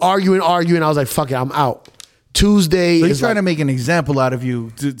 So we arguing. I was like, fuck it, I'm out. Tuesday. So he's trying to make an example out of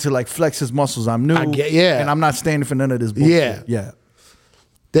you to like flex his muscles. I'm new, and I'm not standing for none of this bullshit. Yeah.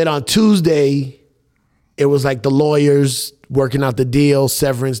 Then on Tuesday, it was like the lawyers working out the deal,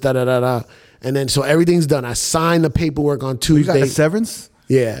 severance, da. And then so everything's done. I signed the paperwork on Tuesday. You got the severance?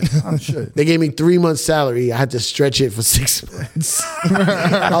 Yeah. Oh, shit. They gave me 3 months salary. I had to stretch it for 6 months.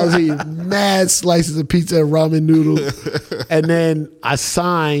 I was eating mad slices of pizza and ramen noodles. And then I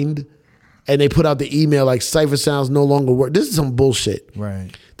signed, and they put out the email like Cypher Sounds no longer work. This is some bullshit. Right.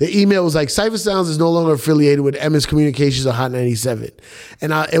 The email was like, Cypher Sounds is no longer affiliated with Emmons Communications or Hot 97.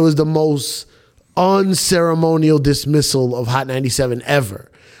 And it was the most unceremonial dismissal of Hot 97 ever.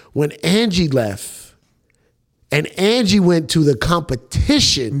 When Angie left and Angie went to the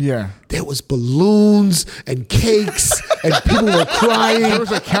competition, there was balloons and cakes and people were crying. There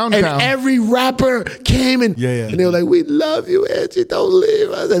was a countdown. And every rapper came and they were like, we love you, Angie, don't leave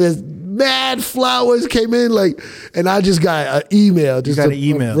us. And there's mad flowers came in, and I just got an email. Just got an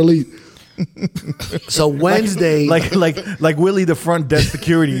email. Really. So Wednesday, like Willie, the front desk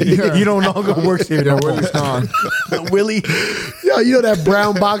security. You no longer works here. Yeah, Willie's gone. Willie, you know that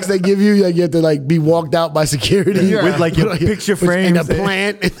brown box they give you? You have to like be walked out by security with like your picture frame and a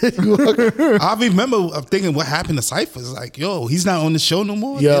plant. I remember thinking, what happened to Cypher? It's like, yo, he's not on the show no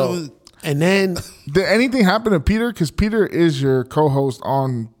more. And then did anything happen to Peter? Because Peter is your co-host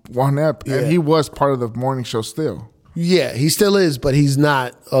on One Ep, and he was part of the morning show still. Yeah, he still is, but he's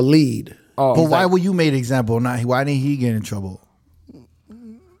not a lead. Oh, but why were you made example? Why didn't he get in trouble?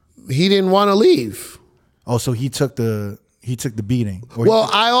 He didn't want to leave. Oh, so he took the beating. Well,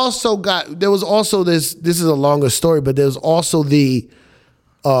 I also there was also this is a longer story, but there was also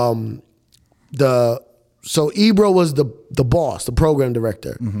so Ebro was the boss, the program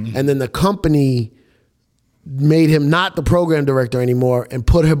director. Mm-hmm. And then the company made him not the program director anymore and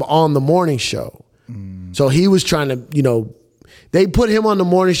put him on the morning show. Mm. So he was trying to, they put him on the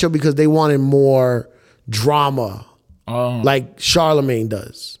morning show because they wanted more drama, like Charlemagne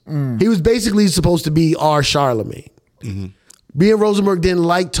does. Mm. He was basically supposed to be our Charlemagne. Mm-hmm. Me and Rosenberg didn't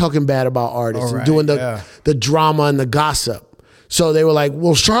like talking bad about artists and doing the drama and the gossip. So they were like,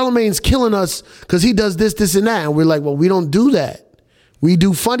 well, Charlemagne's killing us because he does this, this, and that. And we're like, well, we don't do that. We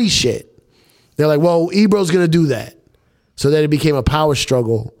do funny shit. They're like, well, Ebro's going to do that. So then it became a power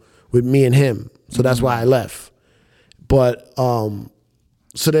struggle with me and him. So that's why I left. But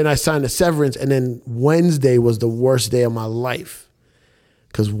so then I signed a severance, and then Wednesday was the worst day of my life.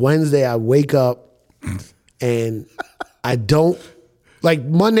 Because Wednesday I wake up and I don't, like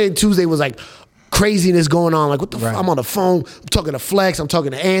Monday and Tuesday was like craziness going on. Like, what the fuck? I'm on the phone. I'm talking to Flex. I'm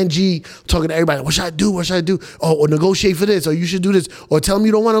talking to Angie. I'm talking to everybody. What should I do? What should I do? Oh, or negotiate for this. Or you should do this. Or tell them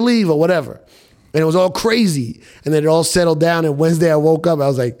you don't want to leave or whatever. And it was all crazy. And then it all settled down. And Wednesday I woke up. I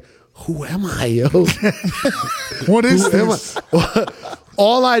was like, who am I, yo? What is this?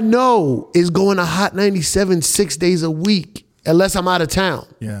 All I know is going to Hot 97 6 days a week, unless I'm out of town.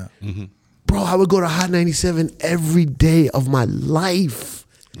 Yeah. Mm-hmm. Bro, I would go to Hot 97 every day of my life.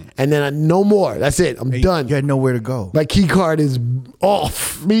 And then no more. That's it. I'm done. You had nowhere to go. My key card is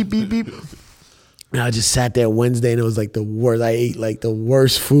off. Beep, beep, beep. And I just sat there Wednesday, and it was like the worst. I ate like the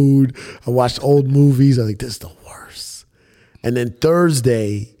worst food. I watched old movies. I was like, this is the worst. And then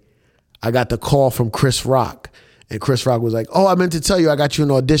Thursday, I got the call from Chris Rock. And Chris Rock was like, oh, I meant to tell you, I got you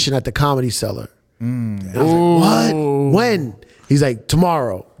an audition at the Comedy Cellar. And I was like, what? When? He's like,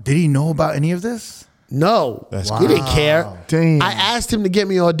 tomorrow. Did he know about any of this? No. He didn't care. Damn. I asked him to get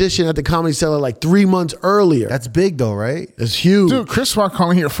me an audition at the Comedy Cellar like 3 months earlier. That's big though, right? It's huge. Dude, Chris Rock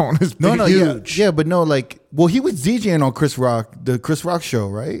calling your phone is big. No, huge. Yeah, but no, like, well, he was DJing on Chris Rock, the Chris Rock show,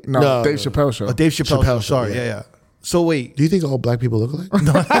 right? No, Dave Chappelle show. Oh, Dave Chappelle show. Sorry, yeah. So wait, Do you think all black people look alike?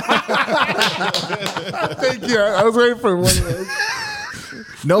 No. Thank you. I was waiting for one of those.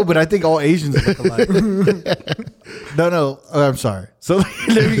 no, but I think all Asians look alike. No, I'm sorry. So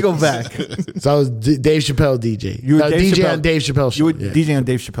let me go back. So I was Dave Chappelle DJ. You were Dave DJ Chappelle. on Dave Chappelle show. You were DJ on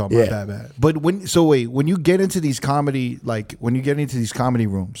Dave Chappelle. Yeah. Bad. But when you get into these comedy, like when you get into these comedy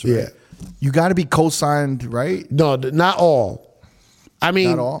rooms, right, Yeah. you got to be co-signed, right? No, not all. I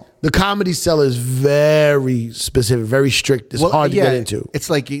mean, Not all? The comedy cellar is very specific, very strict. It's hard to get into. It's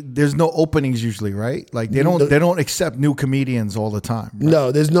like there's no openings usually, right? Like they don't accept new comedians all the time. Right?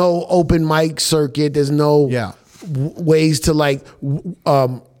 No, there's no open mic circuit. There's no ways to like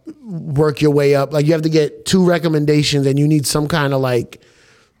work your way up. Like you have to get 2 recommendations, and you need some kind of like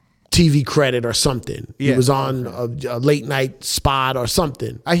TV credit or something. He was on a late night spot or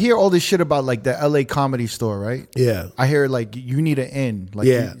something. I hear all this shit about like the LA Comedy Store, right? Yeah. I hear like you need an in.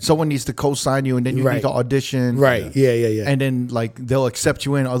 Like someone needs to co-sign you, and then you need to audition. Right. Yeah. And then like they'll accept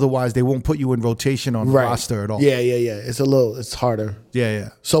you in. Otherwise, they won't put you in rotation on the roster at all. Yeah. It's harder.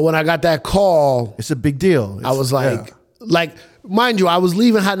 Yeah. So when I got that call, It's a big deal. I was like, mind you, I was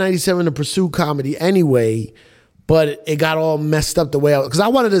leaving Hot 97 to pursue comedy anyway, but it got all messed up the way because I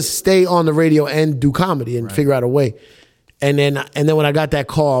wanted to stay on the radio and do comedy and figure out a way. And then when I got that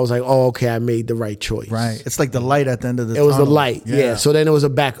call, I was like, oh, okay, I made the right choice. Right. It's like the light at the end of the tunnel. It was the light. Yeah. So then it was a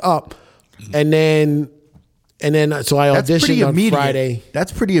back up. And then so I auditioned on Friday.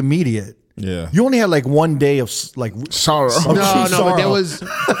 That's pretty immediate. Yeah. You only had like one day of like sorrow. No, but there was.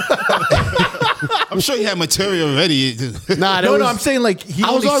 I'm sure you had material ready. I'm saying like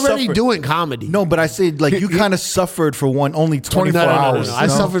I was already doing comedy. No, but I said like you kind of suffered for only 24 hours. No. I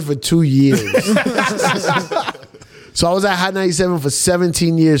suffered for 2 years. So I was at Hot 97 for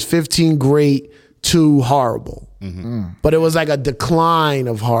 17 years, 15 great, 2 horrible. Mm-hmm. But it was like a decline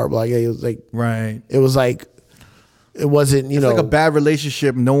of horrible. Like it was like It was like it wasn't, it's like a bad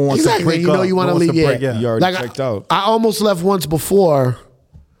relationship. No one wants to break up. You want to leave. You already checked out. I almost left once before,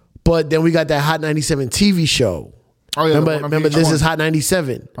 but then we got that Hot 97 TV show. Oh yeah, remember This Is Hot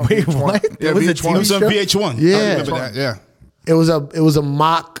 97. Wait, what? Yeah, it was It was on VH1. Yeah. I remember that. Yeah. It was a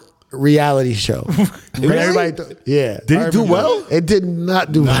mock reality show. Everybody Did it do well? It did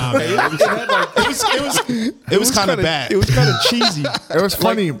not do well. It was kind of bad. It was kind of cheesy. It was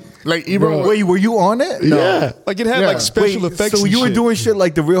funny. Like Ebro. Wait, were you on it? No. Yeah. Like it had like special effects. So you were doing shit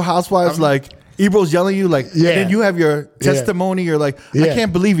like the Real Housewives, like Ebro's yelling at you, like, and then you have your testimony. You're like, I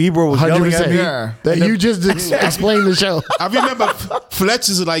can't believe Ebro was yelling at me. Yeah. That you just explained the show. I remember Fletch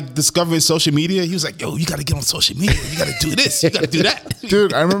is like discovering social media. He was like, yo, you got to get on social media. You got to do this. You got to do that.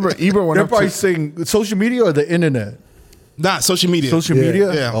 Dude, I remember Ebro went They're up probably to saying social media or the internet? Nah, social media. Social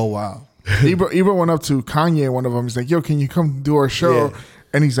media? Yeah. Oh, wow. Ebro went up to Kanye, one of them. He's like, yo, can you come do our show? Yeah.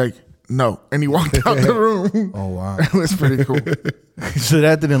 And he's like, no. And he walked out the room. Oh, wow. It was pretty cool. So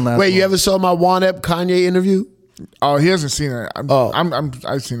that didn't last Wait, long. you ever saw my Juan Ep Kanye interview? Oh, he hasn't seen it.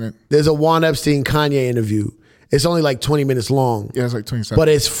 I've seen it. There's a Juan Epstein Kanye interview. It's only like 20 minutes long. Yeah, it's like 27. But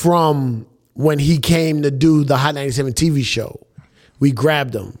it's from when he came to do the Hot 97 TV show. We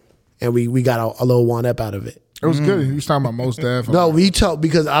grabbed him and we got a little Juan Ep out of it. It was good. He was talking about Mos Def. No, we talk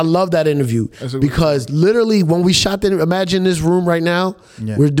because I love that interview because literally when we shot the imagine this room right now,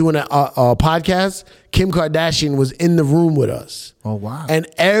 we're doing a podcast. Kim Kardashian was in the room with us. Oh, wow. And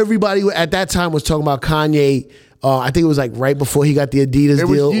everybody at that time was talking about Kanye. I think it was like right before he got the Adidas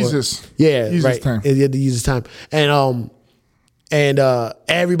deal. It was Jesus. Yeah, right. Time. He had the Jesus time. And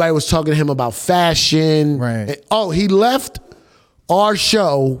everybody was talking to him about fashion. Right. And, he left our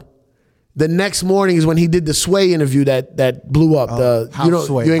show. The next morning is when he did the Sway interview that blew up. Sway?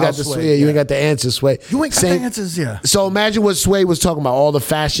 You ain't got How the Sway? Sway. You ain't got the answer, Sway. You ain't got the answers, yeah. So imagine what Sway was talking about, all the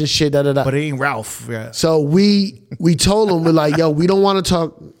fashion shit, But it ain't Ralph. Yeah. So we told him, we're like, yo, we don't want to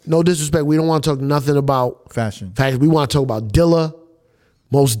talk, no disrespect, we don't want to talk nothing about Fashion. We want to talk about Dilla,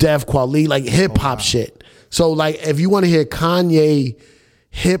 Mos Def, Kweli, like hip hop shit. So like if you want to hear Kanye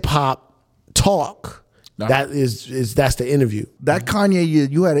hip hop talk, that's the interview. That Kanye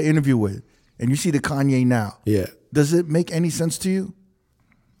you had an interview with, and you see the Kanye now. Yeah. Does it make any sense to you?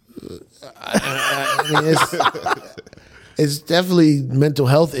 I mean, it's definitely mental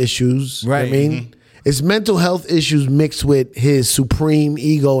health issues. Right. I mean, it's mental health issues mixed with his supreme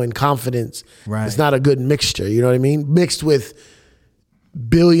ego and confidence. Right. It's not a good mixture. You know what I mean? Mixed with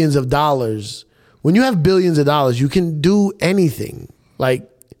billions of dollars. When you have billions of dollars, you can do anything. Like,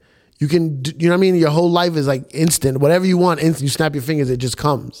 you can, you know what I mean? Your whole life is like instant. Whatever you want, instant. You snap your fingers, it just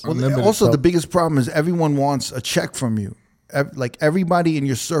comes. Well, also, the biggest problem is everyone wants a check from you. Like everybody in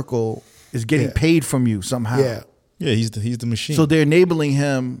your circle is getting paid from you somehow. Yeah. Yeah, he's the machine. So they're enabling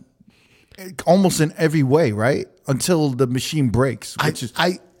him almost in every way, right? Until the machine breaks.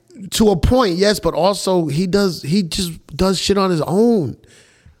 I to a point, yes, but also he just does shit on his own.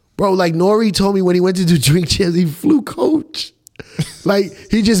 Bro, like Nori told me when he went to do Drink Champs, he flew coach. Like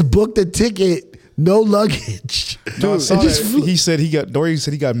he just booked a ticket, no luggage. No, he said Nori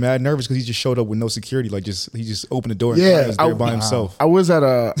said he got mad nervous because he just showed up with no security. Like he just opened the door and was there by himself. I was at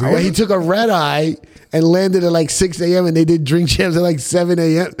he took a red eye and landed at like 6 a.m. and they did Drink Champs at like 7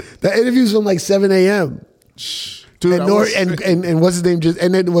 a.m. That interview's from like 7 a.m. Dude, and Nori and what's his name?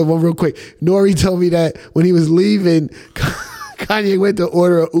 And then one real quick, Nori told me that when he was leaving, Kanye went to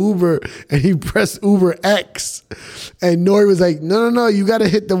order an Uber and he pressed Uber X, and Nori was like, "No, you got to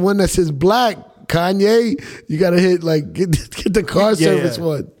hit the one that says black, Kanye. You got to hit like get the car service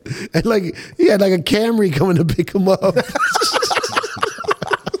one." And like he had like a Camry coming to pick him up.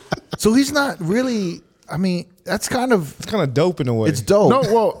 So he's not really. I mean, it's kind of dope in a way. It's dope. No,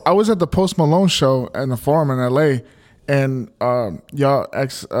 well, I was at the Post Malone show in the Forum in LA, and y'all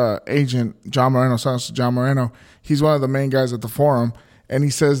ex agent John Moreno, he's one of the main guys at the Forum, and he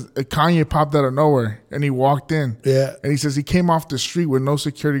says Kanye popped out of nowhere and he walked in. Yeah, and he says he came off the street with no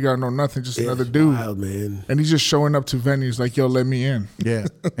security guard, no nothing, just another dude. Wild, man. And he's just showing up to venues like, "Yo, let me in." Yeah,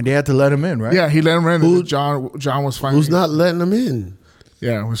 and they had to let him in, right? Yeah, he let him in. John was fine. Who's not letting him in?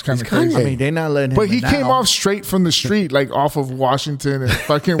 Yeah, it was kind of crazy. I mean, they're not letting him. But he came off straight from the street, like off of Washington and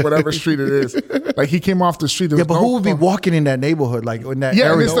fucking whatever street it is. Like he came off the street. Yeah, but who would be walking in that neighborhood, like in that area?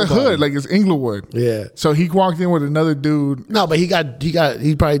 Yeah, and it's the hood, like it's Inglewood. Yeah. So he walked in with another dude. No, but he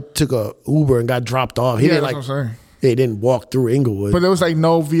probably took a Uber and got dropped off. He didn't that's what I'm saying. He didn't walk through Inglewood. But there was like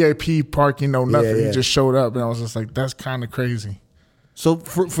no VIP parking, no nothing. Yeah. He just showed up, and I was just like, that's kind of crazy. So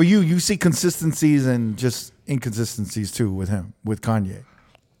for you see consistencies and just inconsistencies too with him, with Kanye.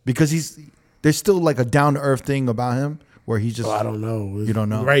 Because there's still like a down to earth thing about him where he just I don't know. You don't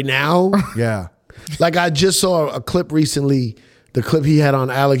know right now. Yeah, like I just saw a clip recently. The clip he had on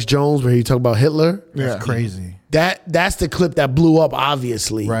Alex Jones where he talked about Hitler. That's crazy. That's the clip that blew up.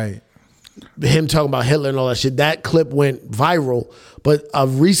 Obviously, right. Him talking about Hitler and all that shit. That clip went viral. But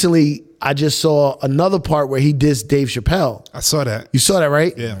recently, I just saw another part where he dissed Dave Chappelle. I saw that. You saw that,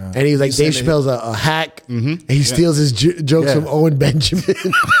 right? Yeah. And he was like, Dave Chappelle's a hack. And he steals his jokes from Owen Benjamin.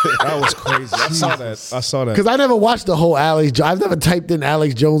 That was crazy. I saw that. Because I never watched the whole Alex Jones. I've never typed in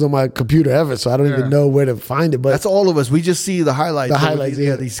Alex Jones on my computer ever, so I don't even know where to find it. But that's all of us. We just see the highlights.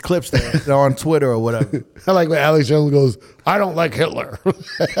 These clips that are on Twitter or whatever. I like when Alex Jones goes, "I don't like Hitler."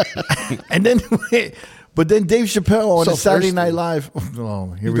 And then... But then Dave Chappelle on the Saturday Night Live.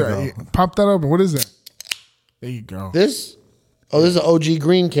 Oh, here we go. Pop that open. What is that? There you go. This? Oh, this is an OG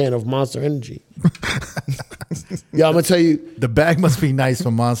green can of Monster Energy. Yeah, I'm going to tell you. The bag must be nice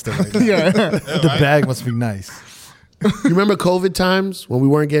for Monster right now. Yeah. The bag must be nice. You remember COVID times when we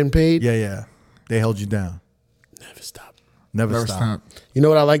weren't getting paid? Yeah. They held you down. Never stop. Never stop. You know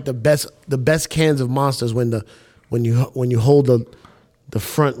what I like? The best cans of Monsters when you hold the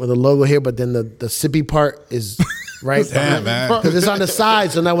front with the logo here, but then the sippy part is right. Damn, man. Because it's on the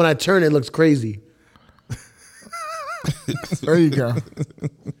side, so now when I turn it looks crazy. There you go.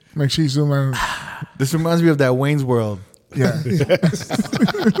 Make sure you zoom in. This reminds me of that Wayne's World. Yeah.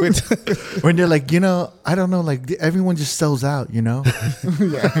 When they're like, I don't know, like everyone just sells out,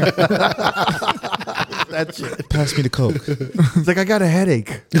 That shit. Pass me the Coke. It's like I got a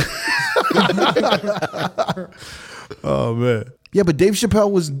headache. Oh man. Yeah, but Dave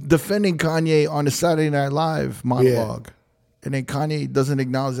Chappelle was defending Kanye on the Saturday Night Live monologue. Yeah. And then Kanye doesn't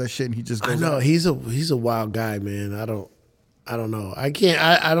acknowledge that shit and he just goes, I know, he's a wild guy, man. I don't know.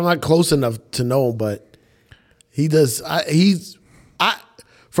 I'm not close enough to know him, but he does.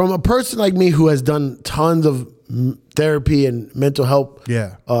 From a person like me who has done tons of therapy and mental health.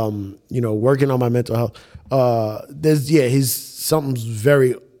 Yeah. Working on my mental health. Something's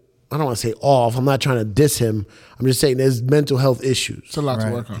very, I don't want to say off. I'm not trying to diss him. I'm just saying there's mental health issues. It's a lot to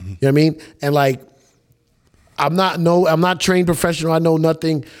work on. You know what I mean? And like, I'm not trained professional. I know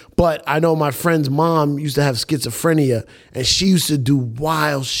nothing, but I know my friend's mom used to have schizophrenia and she used to do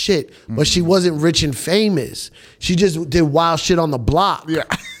wild shit, but she wasn't rich and famous. She just did wild shit on the block. Yeah.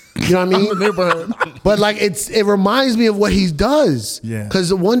 You know what I mean? Neighborhood. But like it reminds me of what he does. Yeah.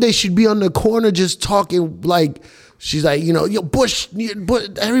 Because one day she'd be on the corner just talking like, she's like, Bush,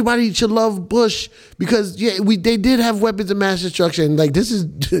 everybody should love Bush because they did have weapons of mass destruction. Like this is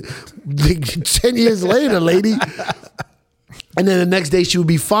 10 years later, lady. And then the next day she would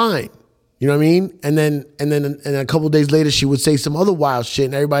be fine. You know what I mean? And then a couple of days later she would say some other wild shit,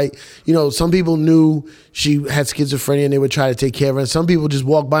 and everybody, some people knew she had schizophrenia and they would try to take care of her. And some people just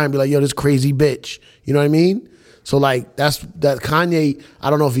walk by and be like, "Yo, this crazy bitch." You know what I mean? So like that Kanye, I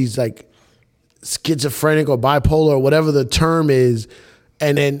don't know if he's like schizophrenic or bipolar or whatever the term is.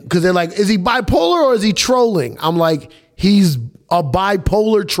 And then, because they're like, is he bipolar or is he trolling? I'm like, he's a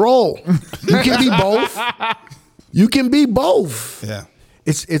bipolar troll. You can be both. You can be both. Yeah.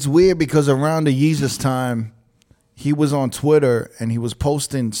 It's weird because around the Yeezus time, he was on Twitter and he was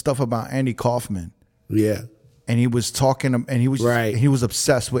posting stuff about Andy Kaufman. Yeah. And he was talking, and he was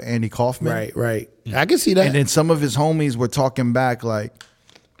obsessed with Andy Kaufman. Right. I can see that. And then some of his homies were talking back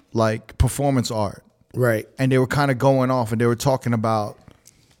like performance art. Right. And they were kind of going off, and they were just talking about,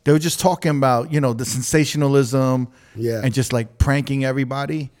 the sensationalism and just like pranking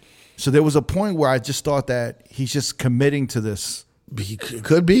everybody. So there was a point where I just thought that he's just committing to this. He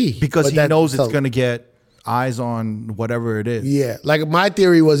could be. Because he knows it's going to get eyes on whatever it is. Yeah. Like my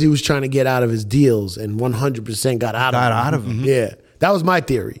theory was he was trying to get out of his deals and 100% got out of them. Yeah. That was my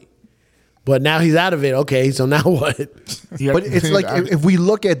theory. But now he's out of it. Okay, so now what? But it's like if we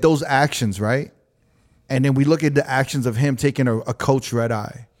look at those actions, right? And then we look at the actions of him taking a coach red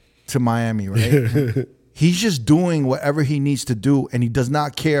eye to Miami, right? He's just doing whatever he needs to do, and he does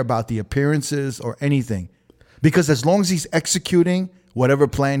not care about the appearances or anything. Because as long as he's executing whatever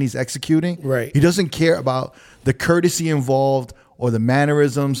plan he's executing, right, he doesn't care about the courtesy involved or the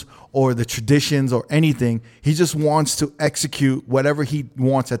mannerisms or the traditions or anything. He just wants to execute whatever he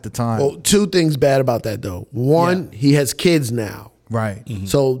wants at the time. Well, two things bad about that, though. One, he has kids now. Right. Mm-hmm.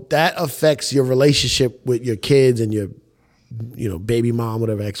 So that affects your relationship with your kids and your, baby mom,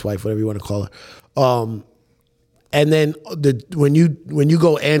 whatever, ex-wife, whatever you want to call her. And then when you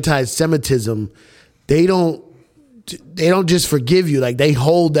go anti-Semitism, they don't just forgive you. Like, they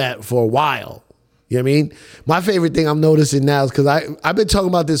hold that for a while. You know what I mean? My favorite thing I'm noticing now is because I've been talking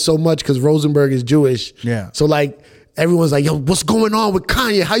about this so much because Rosenberg is Jewish. Yeah. So like everyone's like, yo, what's going on with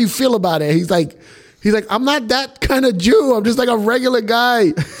Kanye? How you feel about it? He's like, I'm not that kind of Jew. I'm just like a regular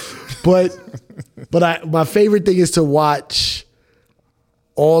guy. But my favorite thing is to watch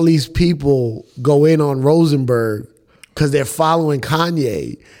all these people go in on Rosenberg because they're following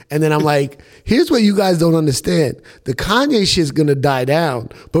Kanye. And then I'm like, here's what you guys don't understand. The Kanye shit's going to die down,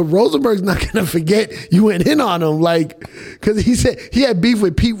 but Rosenberg's not going to forget you went in on him. Like, because he said he had beef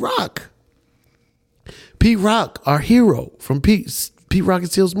with Pete Rock. Pete Rock, our hero from Pete Rock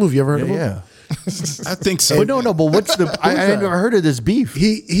and Steel's movie. You ever heard of him? Yeah. I think so. But no, but what's the... I never heard of this beef.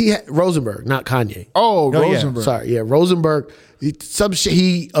 He Rosenberg, not Kanye. Oh, No, yeah. Rosenberg. Sorry, yeah, Rosenberg.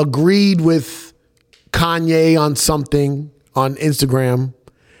 He agreed with Kanye on something on Instagram,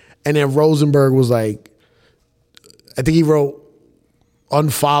 and then Rosenberg was like, I think he wrote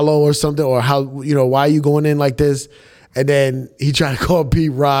unfollow or something, or how, why are you going in like this? And then he tried to call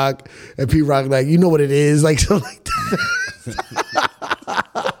Pete Rock, and Pete Rock like, you know what it is, like something like that.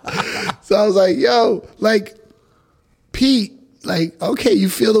 So I was like, yo, like, Pete, like, okay, you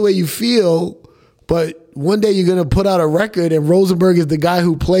feel the way you feel, but one day you're gonna put out a record and Rosenberg is the guy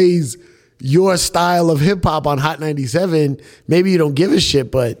who plays your style of hip hop on Hot 97. Maybe you don't give a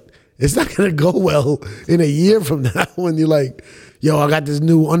shit, but it's not gonna go well in a year from now when you're like, yo, I got this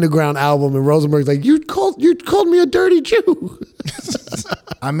new underground album, and Rosenberg's like, you called me a dirty Jew.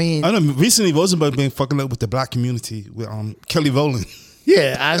 I mean, I know recently Rosenberg been fucking up with the black community with Kelly Rowland.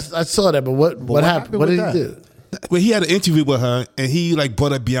 Yeah, I saw that, but what happened? What did he do? Well, he had an interview with her, and he like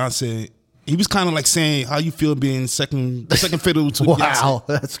brought up Beyonce. He was kind of like saying how you feel being second fiddle to Beyonce. Wow,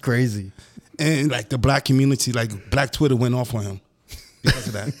 that's crazy. And like the black community, like Black Twitter went off on him because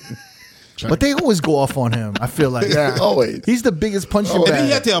of that. But they always go off on him, I feel like. Yeah, always. He's the biggest punching bag. And then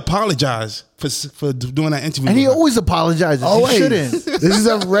he had to apologize for doing that interview. And he with her. always apologizes. Always. He shouldn't. This is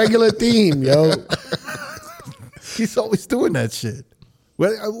a regular theme, yo. He's always doing that shit.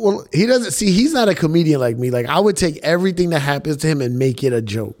 Well, he doesn't see. He's not a comedian like me. Like, I would take everything that happens to him and make it a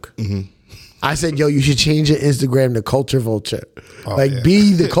joke. Mm-hmm. I said, yo, you should change your Instagram to Culture Vulture.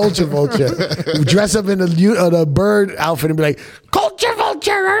 Be the Culture Vulture. Dress up in a bird outfit and be like, Culture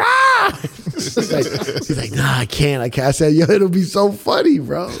Vulture. Ah! He's like, nah, I can't. I said, yo, it'll be so funny,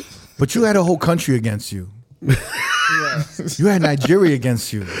 bro. But you had a whole country against you. You had Nigeria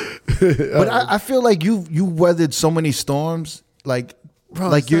against you. But I feel like you weathered so many storms. Like, bro,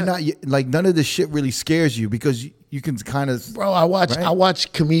 like you're not like, none of this shit really scares you because you can kind of... Bro, I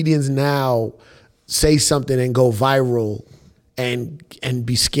watch comedians now say something and go viral and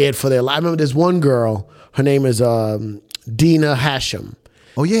be scared for their life. I remember this one girl, her name is Dina Hashem.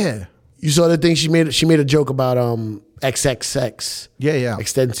 Oh yeah. You saw the thing she made a joke about XXX. Yeah.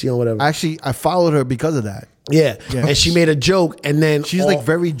 Extension, whatever. Actually, I followed her because of that. Yeah. And she made a joke, and then she's like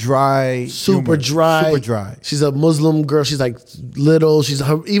very dry, super dry. She's a Muslim girl. She's like little.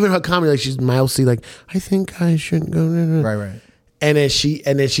 Even her comedy, like she's mousy. Like, I think I shouldn't go. Right. And then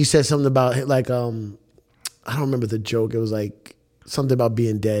she said something about like I don't remember the joke. It was like something about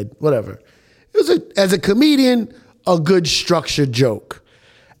being dead. Whatever. It was as a comedian, a good structured joke.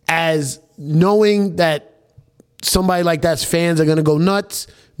 As knowing that somebody like that's fans are gonna go nuts,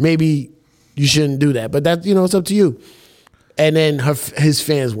 maybe you shouldn't do that. But that, it's up to you. And then his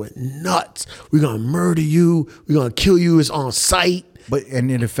fans went nuts. We're gonna murder you. We're gonna kill you. It's on sight. And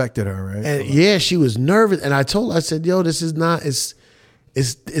it affected her, right? And yeah, she was nervous. And I told her, I said, yo, this is not. It's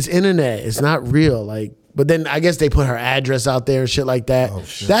internet. It's not real. Like. But then I guess they put her address out there and shit like that. Oh,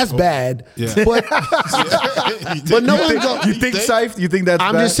 shit. That's bad. Yeah. But no one's going. You think Syph? You think that's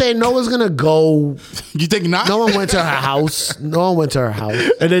I'm bad? just saying no one's going to go. You think not? No one went to her house. No one went to her house.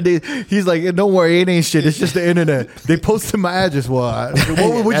 And then he's like, don't worry, it ain't shit. It's just the internet. They posted my address. Well,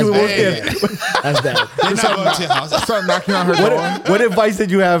 what would you That's bad. Start knocking on her door. What advice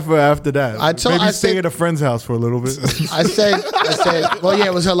did you have for after that? I stay at a friend's house for a little bit. I said, well, yeah,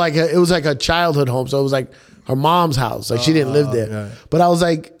 it was like a childhood home. So it was like her mom's house. Like she didn't live there. Yeah. But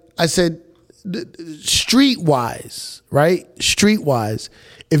I said, streetwise, right? Streetwise,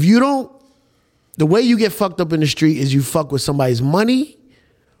 if you don't, the way you get fucked up in the street is you fuck with somebody's money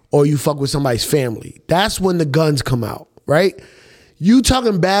or you fuck with somebody's family. That's when the guns come out, right? You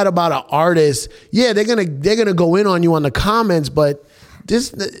talking bad about an artist, yeah, they're gonna go in on you on the comments, but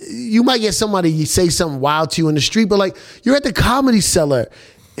you might get somebody say something wild to you in the street, but like you're at the Comedy Cellar.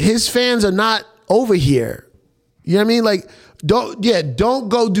 His fans are not over here. You know what I mean? Like, don't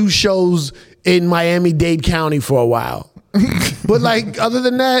go do shows in Miami-Dade County for a while. But like, other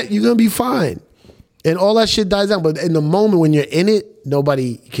than that, you're gonna be fine. And all that shit dies down. But in the moment when you're in it,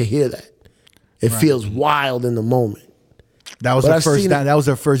 nobody can hear that. It feels wild in the moment. That was her first down. That was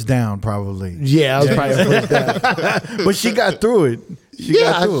her first down, probably. Yeah, that was probably her first down. But she got through it.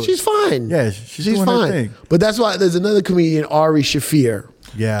 She's fine. Yeah, she's fine. Her thing. But that's why there's another comedian, Ari Shaffir.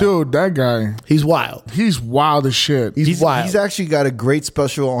 Yeah, dude, that guy. He's wild. He's wild as shit. He's wild. He's actually got a great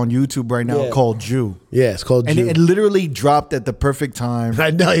special on YouTube right now called Jew. Yeah, it's called Jew. And it literally dropped at the perfect time. I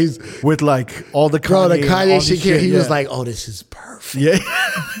know he's with like all the Kanye shit. He was like, "Oh, this is perfect." Yeah,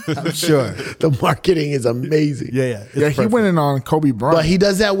 I'm sure the marketing is amazing. Yeah. He went in on Kobe Bryant. But he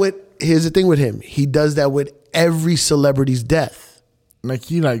does that with. Here's the thing with him. He does that with every celebrity's death. Like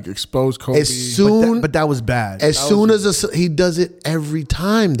he exposed Kobe. But that was bad. He does it every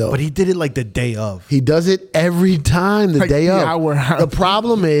time though. But he did it like the day of. He does it every time the day of. The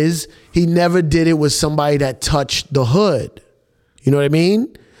problem is he never did it with somebody that touched the hood. You know what I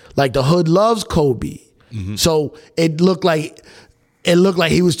mean? Like the hood loves Kobe. Mm-hmm. So it looked like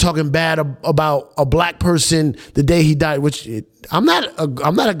he was talking bad about a black person the day he died, which I'm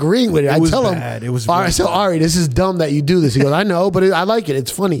not agreeing with it. I tell him, it was Ari, so Ari, this is dumb that you do this. He goes, I know, but I like it.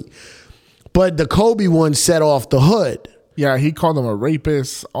 It's funny. But the Kobe one set off the hood. Yeah, he called him a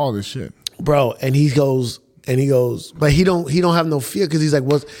rapist, all this shit, bro. And he goes, but he don't have no fear because he's like,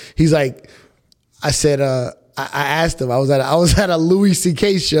 what? He's like, I said, I asked him. I was at a Louis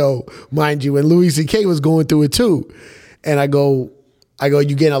C.K. show, mind you, and Louis C.K. was going through it too, and I go, you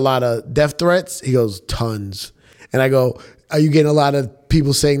getting a lot of death threats? He goes, tons. And I go, are you getting a lot of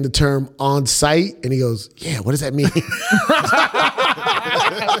people saying the term on site? And he goes, yeah, what does that mean?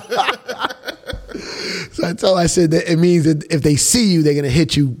 So I said that it means that if they see you, they're going to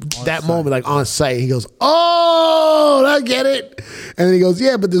hit you that moment, like on site. He goes, oh, I get it. And then he goes,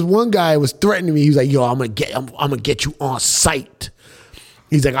 yeah, but this one guy was threatening me. He was like, yo, I'm going to get you on site.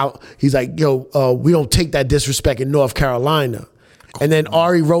 He's like, yo, we don't take that disrespect in North Carolina. And then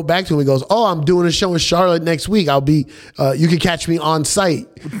Ari wrote back to him. He goes, oh, I'm doing a show in Charlotte next week. I'll be, you can catch me on site.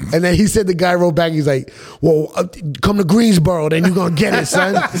 And then he said, the guy wrote back, he's like, well, come to Greensboro, then you're going to get it,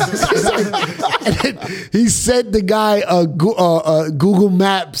 son. And then he sent the guy Google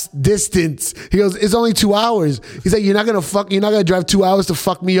Maps distance. He goes, it's only 2 hours. He's like, you're not going to drive 2 hours to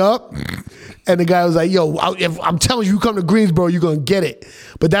fuck me up? And the guy was like, yo, I'm telling you come to Greensboro, you're going to get it.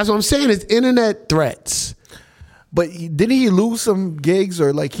 But that's what I'm saying. It's internet threats. But didn't he lose some gigs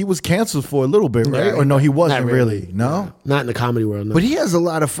or like he was canceled for a little bit, right? Yeah, or no, he wasn't really. No? Not in the comedy world, no. But he has a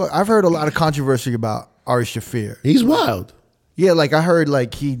lot of I've heard a lot of controversy about Ari Shaffir. He's wild. Yeah, like I heard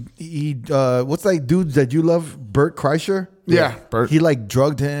like he what's that dude that you love? Bert Kreischer? Yeah. Bert. He like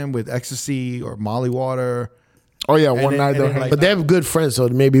drugged him with ecstasy or Molly water. Oh yeah, one night though. But they have good friends, so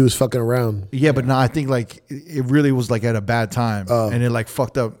maybe he was fucking around. Yeah, but no, I think like it really was like at a bad time, and it like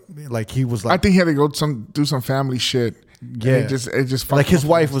fucked up. Like he was like, I think he had to go do some family shit. Yeah, it just like his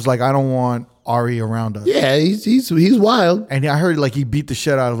wife was like, I don't want Ari around us. Yeah, he's wild. And I heard like he beat the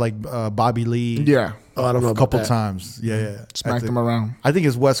shit out of like Bobby Lee. Yeah. I don't know. A couple times. Yeah. Smacked him around. I think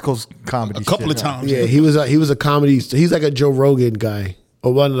it's West Coast comedy. A couple of times. Yeah, he was a comedy. He's like a Joe Rogan guy,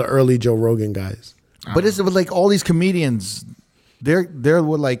 or one of the early Joe Rogan guys. But it's like all these comedians, they have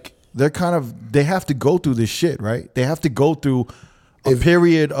to go through this shit, right? They have to go through a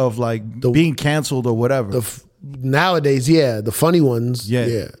period of like being canceled or whatever. Nowadays, the funny ones,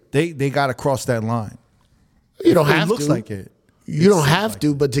 they got to cross that line. You don't have to. It looks like it. You don't have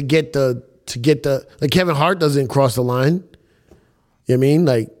to, but to get the like Kevin Hart doesn't cross the line. You know what I mean?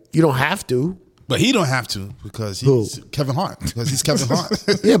 Like you don't have to. But he don't have to because he's Kevin Hart. Because he's Kevin Hart.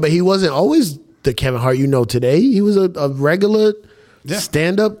 Yeah, but he wasn't always the Kevin Hart you know today. He was a regular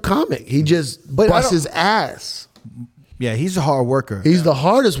stand-up comic. He just busts his ass. Yeah, he's a hard worker. He's the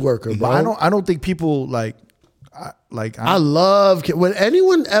hardest worker, bro. But I don't think people I love when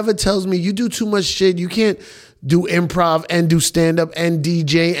anyone ever tells me you do too much shit, you can't do improv and do stand-up and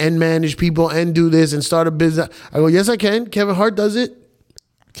DJ and manage people and do this and start a business. I go, yes, I can. Kevin Hart does it.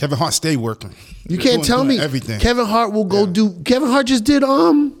 Kevin Hart stay working. You can't tell me everything. Kevin Hart will go do. Kevin Hart just did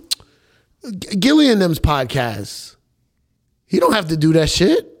Gillian them's podcast. He don't have to do that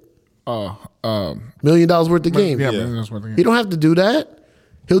shit. $1 million worth of game. Yeah, $1 million worth of game. He don't have to do that.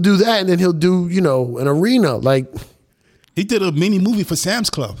 He'll do that and then he'll do an arena like. He did a mini movie for Sam's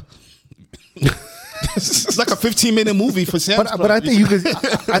Club. It's like a 15-minute movie for Sam's Club. But I think you could.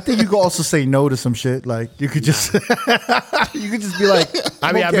 I think you could also say no to some shit. Like you could just, you could just be like.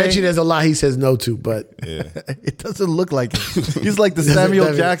 I mean, I bet you there's a lot he says no to, but it doesn't look like it. He's like the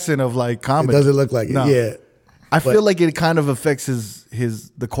Samuel Jackson of like comedy. It doesn't look like it. No. Yeah, I feel like it kind of affects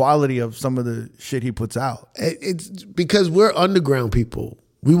the quality of some of the shit he puts out. It's because we're underground people.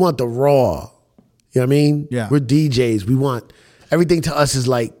 We want the raw. You know what I mean? Yeah. We're DJs. We want everything to us is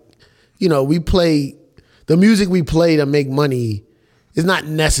like, we play the music we play to make money is not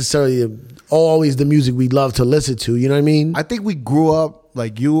necessarily always the music we love to listen to. You know what I mean? I think we grew up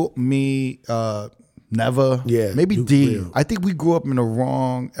like you, me, Neva, maybe D. Real. I think we grew up in the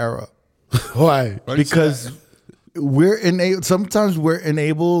wrong era. Why? Because sometimes we're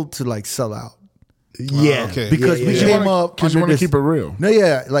enabled to like sell out. Yeah, okay. Because we came up because you want to keep it real.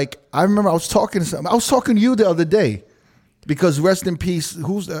 No, like I remember I was talking to you the other day. Because rest in peace,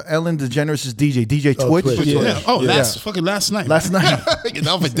 who's Ellen DeGeneres' DJ? DJ Twitch? Yeah. Oh, last night. Last night. The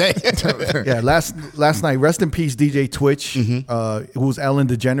other day. Yeah, last night. Rest in peace, DJ Twitch, who's Ellen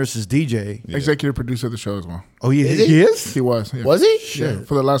DeGeneres' DJ. Yeah. Executive producer of the show as well. Oh, he is? He was. Yeah. Was he? Yeah,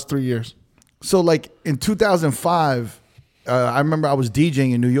 for the last 3 years. So, like, in 2005, I remember I was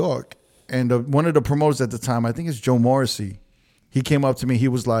DJing in New York, and one of the promoters at the time, I think it's Joe Morrissey, he came up to me. He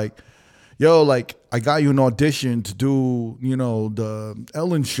was like, yo, like, I got you an audition to do, the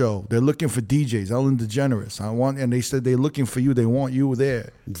Ellen show. They're looking for DJs, Ellen DeGeneres. And they said they're looking for you. They want you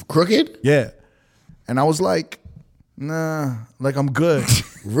there. Crooked? Yeah. And I was like, nah, like, I'm good.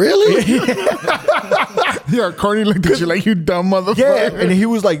 Really? Yeah, Carney looked at you like, you dumb motherfucker. Yeah, and he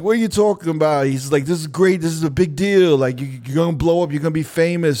was like, what are you talking about? He's like, this is great. This is a big deal. Like, you're going to blow up. You're going to be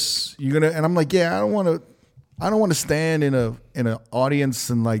famous. And I'm like, yeah, I don't want to stand in an audience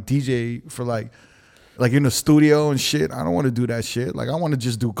and like DJ for like in a studio and shit. I don't want to do that shit. Like I want to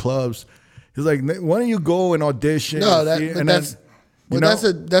just do clubs. He's like, why don't you go and audition? No, that's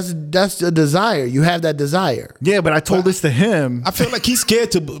a desire. You have that desire. Yeah, but I told this to him. I feel like he's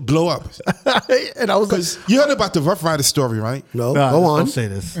scared to blow up. And I was like, you heard about the Rough Rider story, right? No, go on. Don't say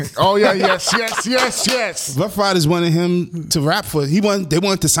this. Oh yeah, yes. Rough Riders wanted him to rap for. They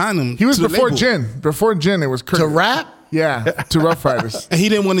wanted to sign him. He was to before the label. Gin. Before Gin, it was To rap? Yeah, to Rough Riders. And he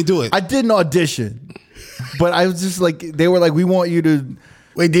didn't want to do it. I didn't audition, but I was just like, they were like, we want you to.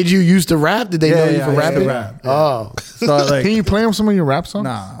 Wait, did you used to rap? Did they know you for rapping? Rap, yeah. Oh, so like, can you play him some of your rap songs?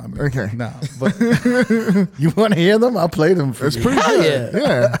 Nah. Okay. Nah. But you want to hear them? I'll play them for you. It's pretty good.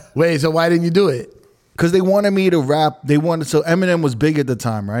 Yeah. Wait, so why didn't you do it? Because they wanted me to rap. So Eminem was big at the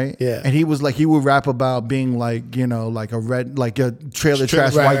time, right? Yeah. And he was like, he would rap about being like, like a trailer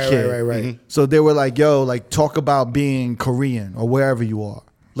trash white kid. Right. Mm-hmm. So they were like, yo, like talk about being Korean or wherever you are.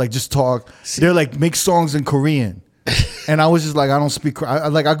 Like just talk. They're like, make songs in Korean. And I was just like, I don't speak.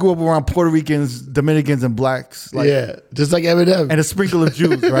 I grew up around Puerto Ricans, Dominicans, and blacks. Like, yeah, just like Eminem. And a sprinkle of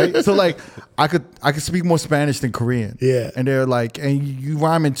Jews, right? So like, I could speak more Spanish than Korean. Yeah. And they're like, and you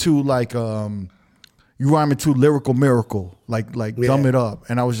rhyme into like, you rhyme into lyrical miracle, like gum it up.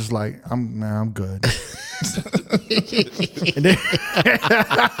 And I was just like, I'm good. And then,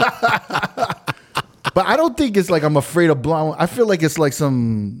 but I don't think it's like I'm afraid of blowing. I feel like it's like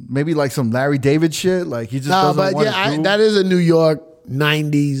some Larry David shit. Like he just doesn't want to do. That is a New York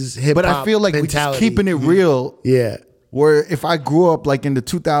 90s hip hop. But I feel like we're just keeping it real. Yeah. Where if I grew up like in the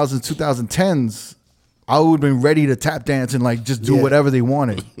 2000s, 2010s, I would have been ready to tap dance and like just do whatever they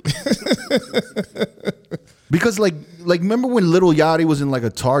wanted. Because like remember when Lil Yachty was in like a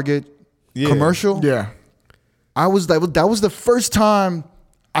Target commercial? Yeah. I was like, that was the first time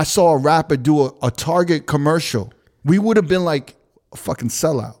I saw a rapper do a Target commercial. We would have been like a fucking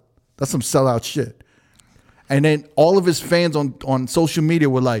sellout. That's some sellout shit. And then all of his fans on social media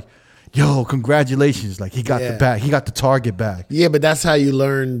were like, yo, congratulations. Like he got the bag. He got the Target bag. Yeah, but that's how you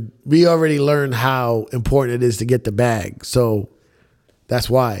learn. We already learned how important it is to get the bag. So that's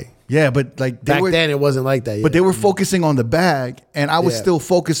why. Yeah, but like back then it wasn't like that yet. But they were focusing on the bag, and I was still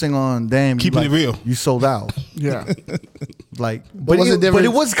focusing on keeping it real. You sold out. Yeah. Like, but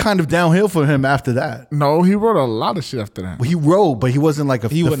it was kind of downhill for him after that. No, he wrote a lot of shit after that. He wrote, but he wasn't like the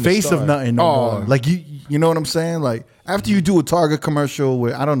face of nothing no more. Like you know what I'm saying? Like after you do a Target commercial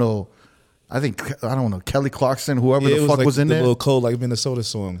with I don't know, Kelly Clarkson, whoever the fuck was in there. Little cold like Minnesota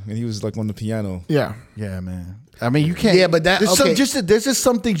song, and he was like on the piano. Yeah. Yeah, man. I mean, you can't. Yeah, but there's just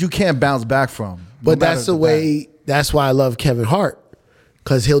some things you can't bounce back from. But that's the way. That's why I love Kevin Hart,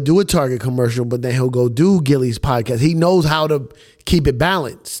 because he'll do a Target commercial, but then he'll go do Gilly's podcast. He knows how to keep it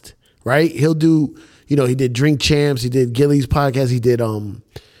balanced, right? He'll do. He did Drink Champs. He did Gilly's podcast. He did.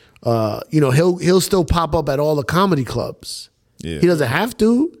 He'll still pop up at all the comedy clubs. Yeah. He doesn't have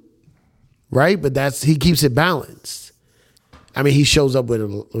to, right? But he keeps it balanced. I mean, he shows up with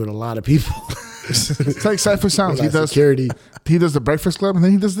a lot of people. It's like Cypher Sounds. He does security. He does the Breakfast Club, and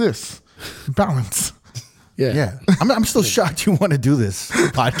then he does this balance. Yeah. I'm still shocked you want to do this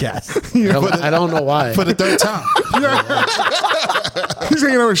podcast. I don't know why. For the third time. He's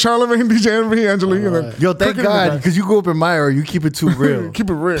hanging out with Charlamagne, DJ Envy, Angelique. And then yo, thank God, because you grew up in Myra, you keep it too real. Keep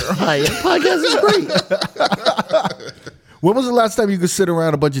it real. Podcast is great. When was the last time you could sit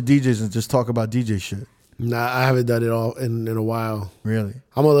around a bunch of DJs and just talk about DJ shit? Nah, I haven't done it all in a while. Really?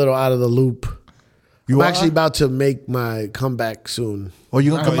 I'm a little out of the loop. I'm actually about to make my comeback soon. Oh,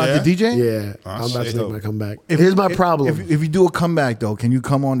 you gonna come out to DJ? Yeah, I'm about to make my comeback. Here's my problem. If you do a comeback though, can you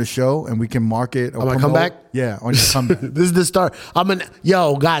come on the show and we can market? On my comeback? Yeah, on your comeback. This is the start.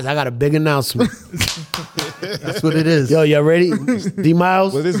 Yo, guys, I got a big announcement. That's what it is. Yo, y'all ready? D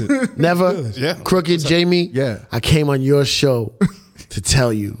Miles? What is it? Never? Yeah. Crooked Jamie? Yeah. I came on your show to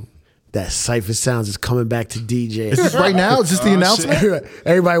tell you that Cypher Sounds is coming back to DJ. Is this right now? Is this the announcement?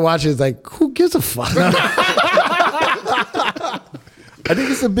 Everybody watching is like, who gives a fuck? I think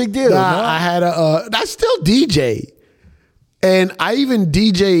it's a big deal. I had I still DJ. And I even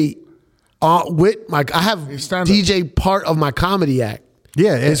DJ with I have DJ part of my comedy act.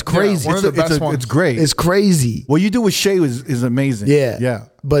 Yeah, it's crazy. One of the best ones. It's great. It's crazy. What you do with Shay is amazing. Yeah.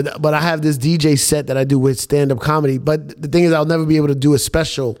 But I have this DJ set that I do with stand-up comedy. But the thing is, I'll never be able to do a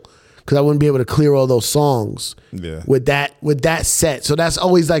special because I wouldn't be able to clear all those songs with that set. So that's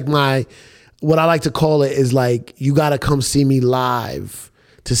always like what I like to call it is like, you got to come see me live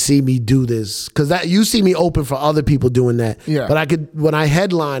to see me do this. Because you see me open for other people doing that. Yeah. But when I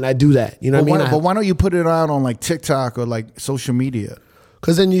headline, I do that. You know what I mean? But why don't you put it out on like TikTok or like social media?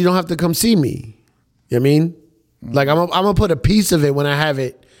 Because then you don't have to come see me. You know what I mean? Like I'm gonna put a piece of it when I have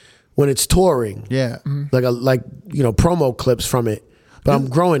it, when it's touring. Yeah. Like promo clips from it. But I'm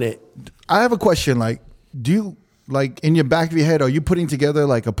growing it. I have a question. Like, do you, like, in your back of your head, are you putting together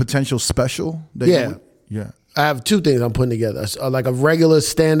like a potential special? Yeah. Yeah. I have two things I'm putting together. Like a regular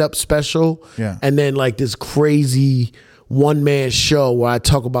stand-up special. Yeah. And then like this crazy one-man show where I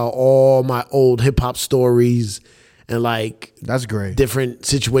talk about all my old hip-hop stories and like that's great. Different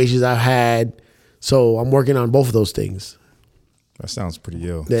situations I've had. So I'm working on both of those things. That sounds pretty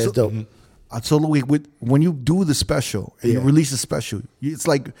ill. Yeah, it's dope. So Louis, when you do the special and you release a special, it's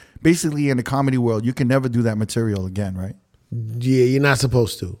like basically in the comedy world, you can never do that material again, right? Yeah, you're not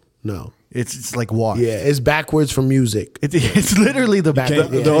supposed to. No. It's like wash. Yeah, it's backwards from music. It's literally the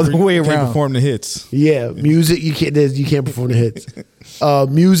other way around. You can't perform the hits. Yeah, music you can't perform the hits.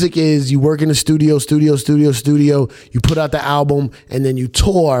 Music is you work in the studio. You put out the album and then you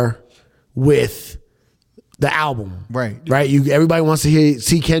tour with the album. Right. Everybody wants to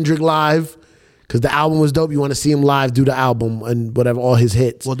see Kendrick live because the album was dope. You want to see him live do the album and whatever, all his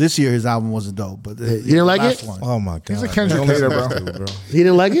hits. Well, this year his album wasn't dope, but you didn't like it? One. Oh my god, he's a Kendrick hater, bro. He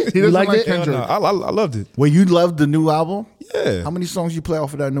didn't like it. He doesn't like it? Kendrick. No, I loved it. Well, you loved the new album? Yeah. How many songs you play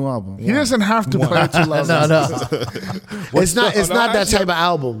off of that new album? He doesn't have to play it too loud. No. It's not that type of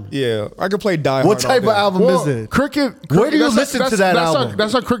album. Yeah, I could play Die Hard. What type of album is it? Cricket. Where do you listen to that album?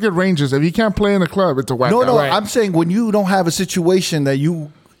 That's how Cricket ranges. If you can't play in the club, it's a whack No, album. Right. I'm saying when you don't have a situation that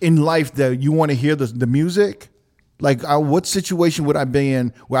you in life that you want to hear the music, like what situation would I be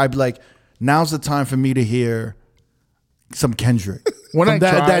in where I'd be like, now's the time for me to hear some Kendrick from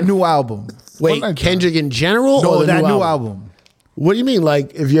that new album. Wait, Kendrick in general? No, or that new album. What do you mean?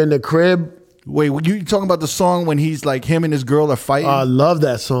 Like if you're in the crib? Wait, you talking about the song when he's like him and his girl are fighting? I love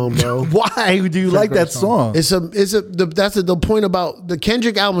that song, bro. Why do you like that song? That's the point about the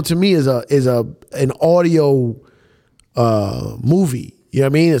Kendrick album. To me, is an audio movie. You know what I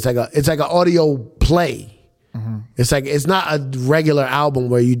mean? It's like an audio play. Mm-hmm. It's not a regular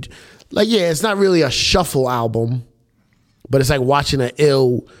album where you like. Yeah, it's not really a shuffle album, but it's like watching an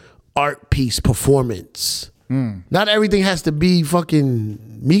ill art piece performance. Not everything has to be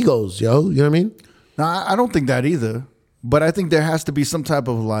fucking Migos, yo. You know what I mean? No, I don't think that either. But I think there has to be some type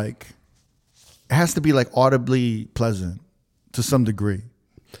of like, it has to be like audibly pleasant to some degree.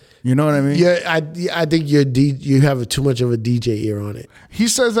 You know what I mean? Yeah, I think you have too much of a DJ ear on it. He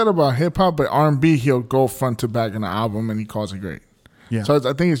says that about hip hop, but R&B he'll go front to back in the album and he calls it great. Yeah. So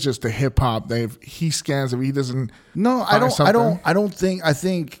I think it's just the hip hop. He scans if he doesn't. No, I don't think.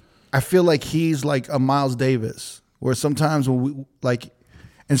 I feel like he's like a Miles Davis, where sometimes when we like,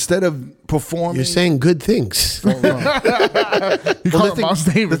 instead of performing, you're saying good things. You call it Miles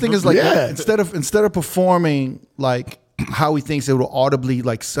Davis. The thing is like, instead of performing like how he thinks it will audibly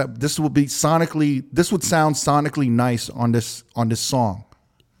like, this would sound sonically nice on this song.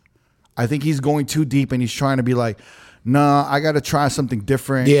 I think he's going too deep and he's trying to be like, nah, I got to try something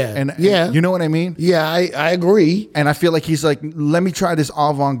different. Yeah. And you know what I mean? Yeah, I agree. And I feel like he's like, let me try this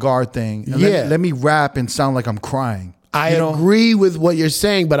avant-garde thing. And let me rap and sound like I'm crying. I agree with what you're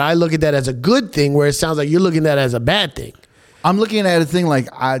saying, but I look at that as a good thing where it sounds like you're looking at it as a bad thing. I'm looking at a thing like,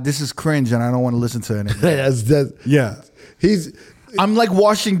 this is cringe and I don't want to listen to it. Yeah. I'm like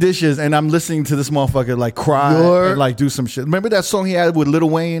washing dishes and I'm listening to this motherfucker like cry and like do some shit. Remember that song he had with Lil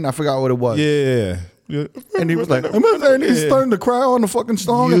Wayne? I forgot what it was. Yeah. And he was like, and he's starting to cry on the fucking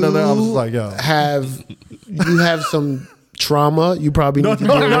song. And then I was like, yo. You have some trauma you probably need to do.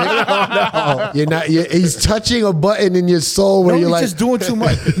 No. You're not. He's touching a button in your soul where you're like, he's just doing too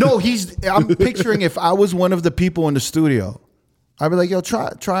much. No, I'm picturing if I was one of the people in the studio, I'd be like, yo,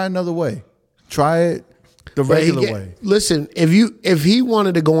 try another way. Try it the regular way. Listen, if he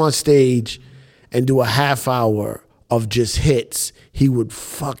wanted to go on stage and do a half hour of just hits, he would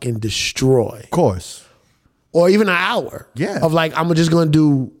fucking destroy. Of course. Or even an hour. Yeah. Of like, I'm just going to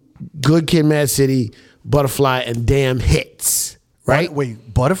do Good Kid, Mad City, Butterfly, and damn hits. Right?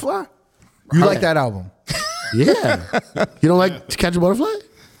 Wait, Butterfly? You like that album? Yeah. You don't like To Catch a Butterfly?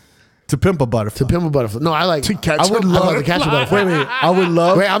 To Pimp a Butterfly. To Pimp a Butterfly. No, I like. To Catch a Butterfly. I love To Catch a Butterfly. Wait. I would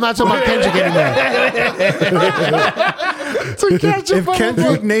love. Wait, I'm not talking about Kendrick anymore. If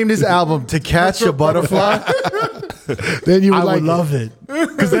Kendrick named his album To Catch a Butterfly, then you would would love it.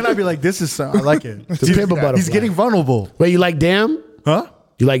 Because then I'd be like, this is I like it. To Pimp a Butterfly. He's getting vulnerable. Wait, you like Damn? Huh?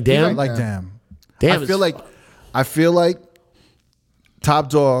 You like Damn? I like Damn. Damn. I feel like Top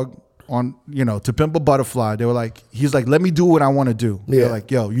Dog on, To Pimp a Butterfly, they were like, he's like, let me do what I want to do. Yeah. They're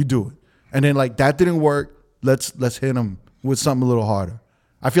like, yo, you do it. And then like that didn't work. Let's hit him with something a little harder.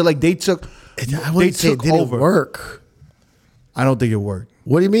 I feel like they took over. Work. I don't think it worked.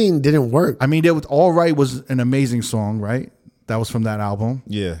 What do you mean didn't work? I mean, All Right was an amazing song, right? That was from that album.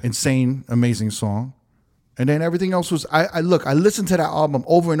 Yeah. Insane, amazing song. And then everything else was, I listened to that album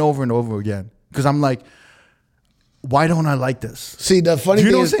over and over and over again. Because I'm like, why don't I like this? See, the funny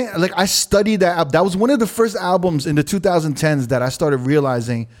thing is, what I'm saying? Like, I studied that album. That was one of the first albums in the 2010s that I started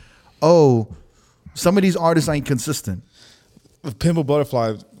realizing, some of these artists ain't consistent. Pimp a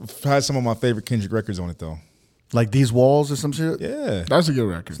Butterfly has some of my favorite Kendrick records on it, though. Like These Walls or some shit? Yeah. That's a good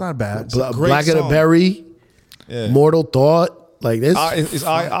record. It's not bad. Black of the Berry, Mortal Thought, like this.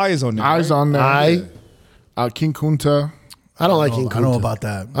 I is on there. Eyes right? on there. I. King Kunta. I don't like King Kunta. I don't know about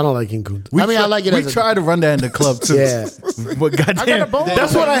that. I don't like King Kunta. I like it. We tried to run that in the club too. Yeah. But goddamn,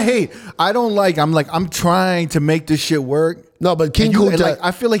 that's what I hate. I'm trying to make this shit work. No, but King Kunta.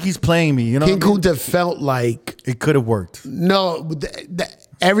 I feel like he's playing me. You know, King Kunta felt like it could have worked. No,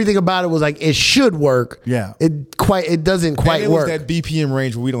 everything about it was like it should work. Yeah. It doesn't quite work. It was that BPM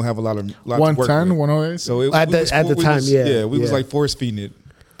range where we don't have a lot to work 110, 108. So at the time, we was like force feeding it.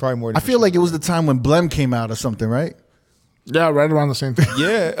 Probably more. I feel like it was the time when Blem came out or something, right? Yeah, right around the same thing.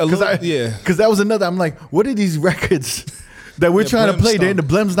 Yeah, because that was another. I'm like, what are these records that we're trying to play? Then the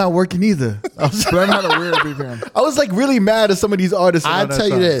Blem's not working either. Blem had a weird BPM. I was like really mad at some of these artists. I'll tell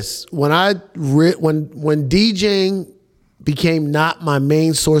you this: when when DJing became not my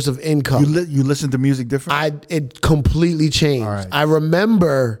main source of income, you listen to music different. It completely changed. All right. I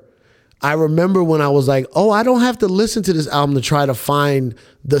remember when I was like, I don't have to listen to this album to try to find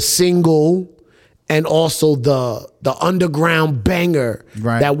the single and also the underground banger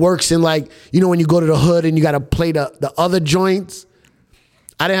that works in like, when you go to the hood and you got to play the other joints.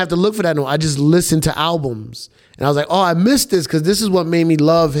 I didn't have to look for that. No, I just listened to albums. And I was like, oh, I missed this because this is what made me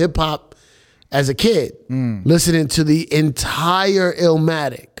love hip hop as a kid. Listening to the entire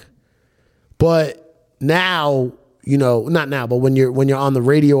Illmatic. But now, not now, but when you're on the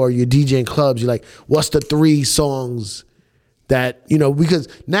radio or you're DJing clubs, you're like, what's the 3 songs that, because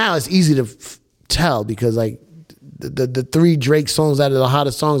now it's easy to tell because like the 3 Drake songs out of the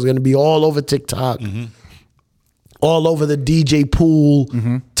hottest songs are going to be all over TikTok, all over the DJ pool,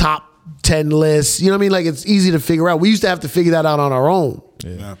 top 10 lists. You know what I mean? Like it's easy to figure out. We used to have to figure that out on our own.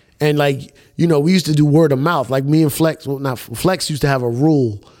 Yeah. And like, we used to do word of mouth. Like me and Flex, Flex used to have a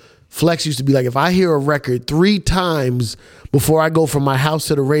rule. Flex used to be like, if I hear a record 3 times before I go from my house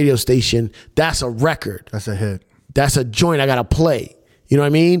to the radio station, that's a record. That's a hit. That's a joint I got to play. You know what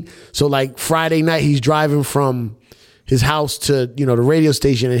I mean? So like Friday night, he's driving from his house to, the radio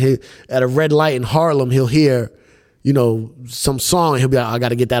station, and at a red light in Harlem, he'll hear, some song, and he'll be like, I got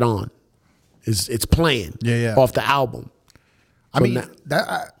to get that on. It's playing off the album. I mean,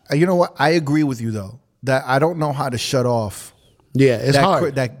 you know what? I agree with you though, that I don't know how to shut off. Yeah, it's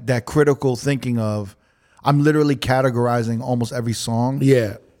hard. That critical thinking of, I'm literally categorizing almost every song.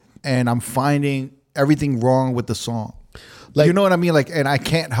 Yeah. And I'm finding everything wrong with the song. Like, you know what I mean? Like, and I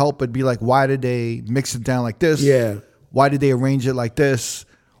can't help but be like, why did they mix it down like this? Yeah. Why did they arrange it like this?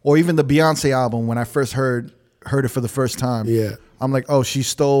 Or even the Beyonce album, when I first heard it for the first time. Yeah. I'm like, oh, she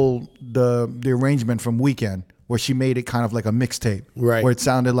stole the arrangement from Weeknd, where she made it kind of like a mixtape, right? Where it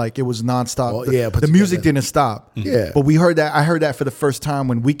sounded like it was nonstop. Well, the music didn't stop. Yeah, but I heard that for the first time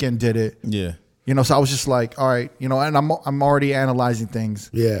when Weeknd did it. Yeah, so I was just like, all right, and I'm already analyzing things.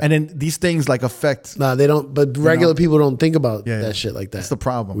 Yeah, and then these things like affect. Nah, they don't. But regular people don't think about that shit like that. That's the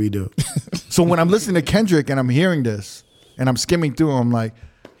problem. We do. So when I'm listening to Kendrick and I'm hearing this and I'm skimming through, I'm like,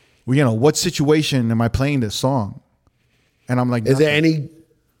 well, what situation am I playing this song? And I'm like, is there any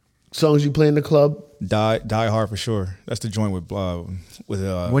songs you play in the club? Die Hard for sure. That's the joint with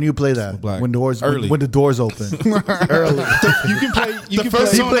when you play that, when the doors open. Early. You can play the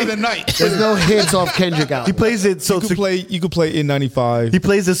first song of the night. There's no hits off Kendrick out. He plays it so you could play N95. He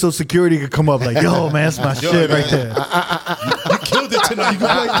plays it so security could come up like, yo man, that's my shit right there. You killed it tonight. You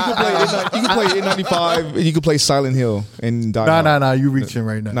can play N95 and you can play Silent Hill and Die Hard. Nah, you reaching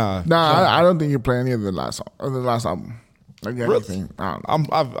right now. Nah, I don't think you play any of the last song or the last album. Like anything.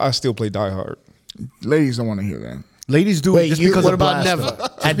 I still play Die Hard. Ladies don't want to hear that. Ladies do. Wait, just because what of about Blaster. Never?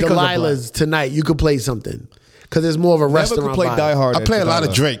 At Delilah's tonight, you could play something. Because it's more of a restaurant. Never could play Die Hard. I play a lot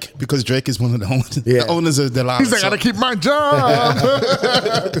of Drake because Drake is one of the owners of Delilah. He's like, I gotta keep my job.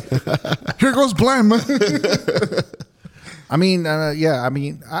 Here goes Blem. I mean,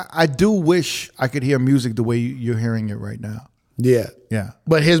 I do wish I could hear music the way you're hearing it right now. Yeah. Yeah.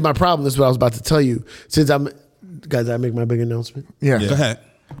 But here's my problem. This is what I was about to tell you. Guys, I make my big announcement. Yeah. Go ahead.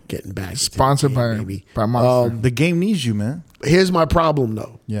 Getting back. Sponsored by Monster. The game needs you, man. Here's my problem,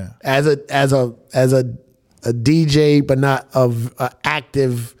 though. Yeah. As a DJ, but not of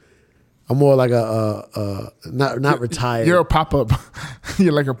active. I'm more like not retired. You're a pop up.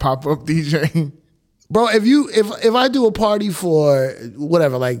 You're like a pop up DJ, bro. If I do a party for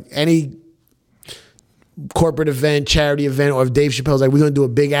whatever, like any corporate event, charity event, or if Dave Chappelle's like, we're gonna do a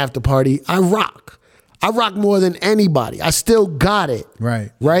big after party, I rock more than anybody. I still got it.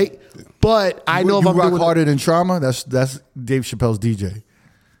 Right. But I know if I'm rock doing harder than Trauma, that's Dave Chappelle's DJ.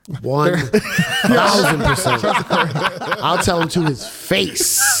 1,000%. I'll tell him to his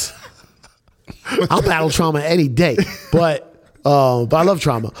face. I'll battle Trauma any day. But I love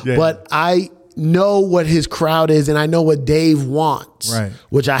Trauma. Yeah. But I know what his crowd is, and I know what Dave wants. Right.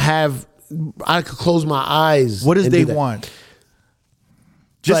 Which I could close my eyes. What does Dave want?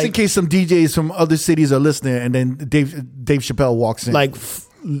 Just in case some DJs from other cities are listening, and then Dave Chappelle walks in. Like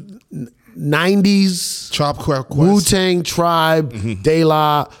 90s Tribe Quest, Wu-Tang, Tribe, De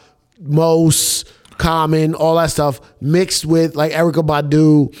La, Mos, Common, all that stuff mixed with like Erykah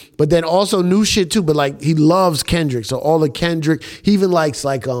Badu, but then also new shit too. But like he loves Kendrick, so all the Kendrick. He even likes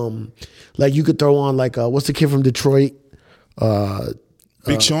like you could throw on like what's the kid from Detroit?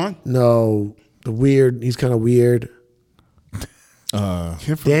 Big Sean? No, he's kind of weird.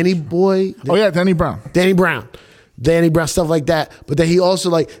 Danny Boy. Oh yeah, Danny Brown, stuff like that. But then he also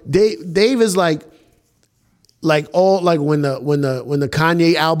like Dave is like all like when the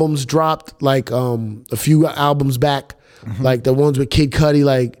Kanye albums dropped, like a few albums back, like the ones with Kid Cudi,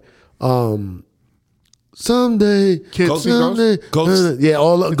 like someday, Ghost, yeah,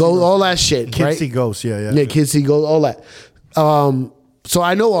 all that shit, Kids right? See Ghosts, yeah, Kids See Ghosts, all that. So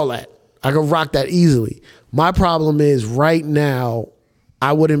I know all that. I could rock that easily. My problem is right now,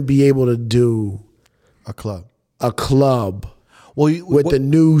 I wouldn't be able to do a club. With the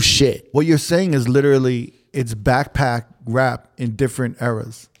new shit. What you're saying is literally it's backpack rap in different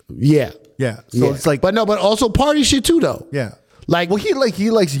eras. Yeah. Yeah. So it's like, but also party shit too though. Yeah. Like, well,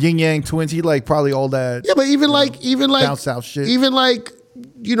 he likes Yin Yang Twins. He like probably all that. Yeah, but even like down south shit. Even like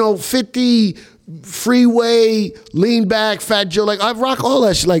 50 Freeway, Lean Back, Fat Joe. Like I rock all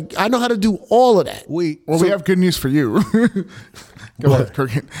that shit. Like I know how to do all of that. We have good news for you. Go ahead,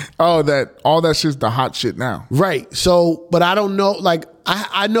 Kirk. Oh, that all that shit's the hot shit now. Right. So, but I don't know. Like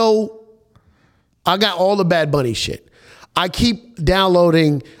I know I got all the Bad Bunny shit. I keep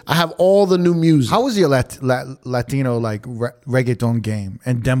downloading. I have all the new music. How was your Latino like reggaeton game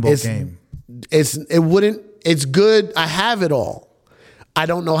and dembow game? It's good. I have it all. I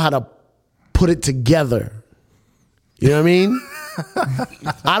don't know how to put it together. You know what I mean?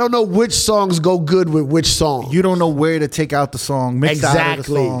 I don't know which songs go good with which song. You don't know where to take out the song, mix out of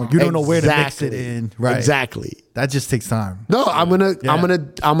the song. You don't know where to mix it in. Right. Exactly. That just takes time. No, I'm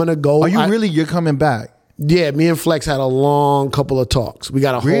gonna go. Are you really? You're coming back? Yeah, me and Flex had a long couple of talks. We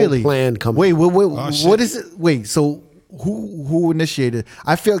got a whole plan coming. Wait, what is it? Wait, so who initiated?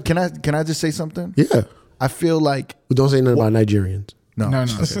 I feel. Can I just say something? Yeah. I feel like don't say nothing about Nigerians. No.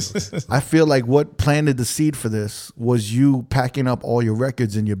 I feel like what planted the seed for this was you packing up all your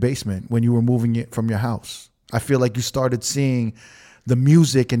records in your basement when you were moving it from your house. I feel like you started seeing the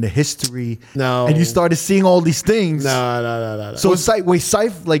music and the history. No. And you started seeing all these things. No. So it's like,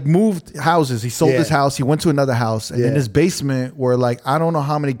 Syph like moved houses. He sold his house. He went to another house. And in his basement were like, I don't know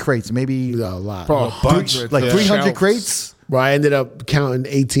how many crates. Maybe a lot. A bunch. Like 300 crates. Well, I ended up counting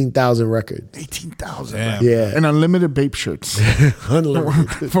 18,000 records. 18,000. Yeah. And unlimited Bape shirts.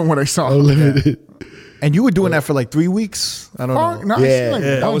 Unlimited. From what I saw. Unlimited. And you were doing that for like 3 weeks? I don't know. No,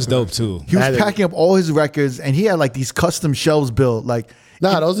 Yeah. That was dope too. He was packing up all his records and he had like these custom shelves built. Like,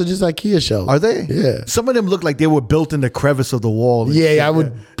 Nah, those are just IKEA shelves. are they? Yeah. Some of them look like they were built in the crevice of the wall. and shit. Yeah, I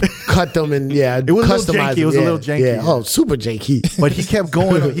would cut them and It was a little customize janky. It was a them. little janky. Yeah. Oh, super janky. But he kept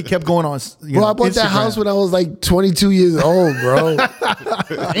going. He kept going on. Bro, I bought that house when I was like 22 years old, bro.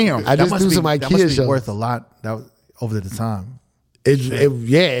 Damn. I just do some that must IKEA be shows. worth a lot. That was over the time.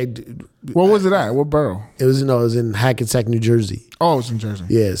 What was it at? What borough? It was in Hackensack, New Jersey. Oh, it was in Jersey.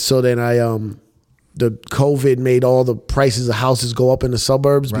 Yeah. So then the COVID made all the prices of houses go up in the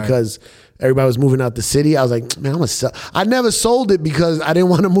suburbs because everybody was moving out the city. I was like, man, I'm gonna sell. I never sold it because I didn't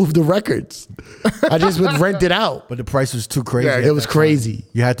want to move the records. I just would rent it out. But the price was too crazy. Yeah, It was crazy.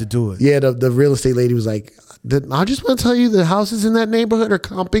 You had to do it. Yeah, the real estate lady was like, I just want to tell you the houses in that neighborhood are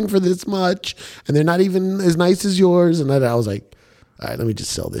comping for this much, and they're not even as nice as yours. And I was like, all right, let me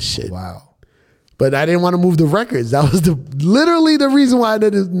just sell this shit. Wow. But I didn't want to move the records. That was literally the reason why I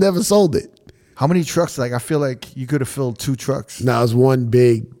never sold it. How many trucks? Like, I feel like you could have filled 2 trucks. No, it was one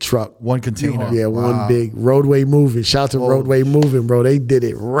big truck. One container. Yeah, one big Roadway Moving. Shout out to Roadway Moving, bro. They did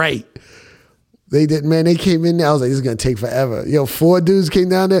it right. They did, man. They came in there. I was like, this is gonna take forever. 4 dudes came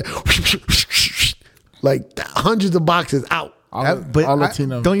down there, like hundreds of boxes out. But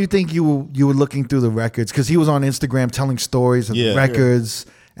don't you think you were looking through the records? Because he was on Instagram telling stories of the records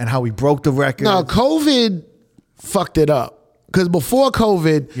and how he broke the records. No, COVID fucked it up. Because before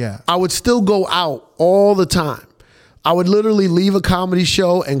COVID, I would still go out all the time. I would literally leave a comedy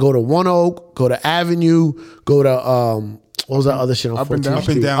show and go to One Oak, go to Avenue, go to what was that other shit on 14th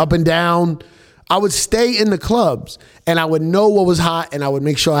Street? Up and Down. I would stay in the clubs and I would know what was hot and I would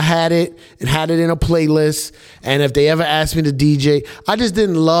make sure I had it and had it in a playlist. And if they ever asked me to DJ, I just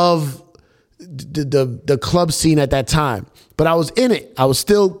didn't love the club scene at that time. But I was in it. I was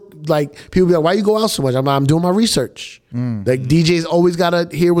still like, people be like, why you go out so much? I'm doing my research. Like DJs always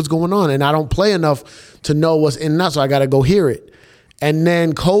gotta hear what's going on, and I don't play enough to know what's in and out, so I gotta go hear it. And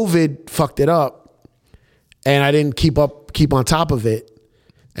then COVID fucked it up, and I didn't keep on top of it.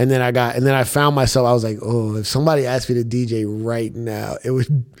 And then I found myself, I was like, oh, if somebody asked me to DJ right now, it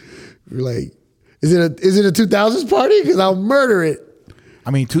would like, is it a 2000s party? Because I'll murder it. I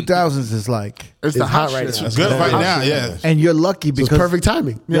mean, 2000s is like it's the hot right shit. now. It's good right now, yeah. And you're lucky because it's perfect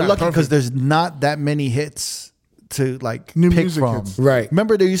timing. You're lucky because there's not that many hits to like New pick music from. hits. Right.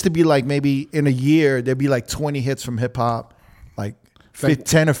 Remember, there used to be like maybe in a year there'd be like 20 hits from hip hop, like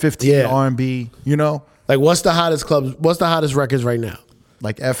 10 or 15 R&B. You know, like what's the hottest clubs? What's the hottest records right now?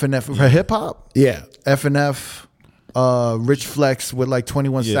 like F&F for hip hop. Yeah, F&F, Rich Flex with like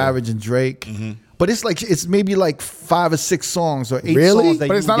 21 Savage and Drake. But it's maybe like 5 or 6 songs or 8 songs.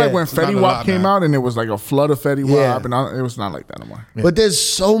 But it's not like when Fetty Wap came out and it was like a flood of Fetty Wap, and it was not like that anymore. But there's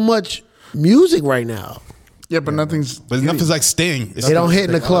so much music right now. Yeah, but nothing's. But nothing's like Sting. They don't hit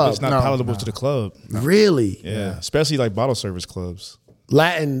in the club. It's not palatable to the club. Really? Yeah, especially like bottle service clubs.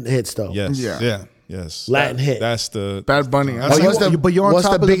 Latin hits though. Yes. Yeah. Yes. Latin hit. That's the Bad Bunny. But you're on what's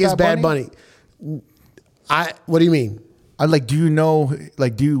top the of biggest Bad Bad Bunny? What do you mean? I like. Do you know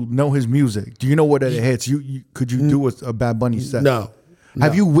his music? Do you know what it hits? Could you do a Bad Bunny set? No.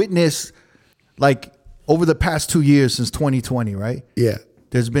 Have you witnessed like over the past 2 years since 2020? Right. Yeah.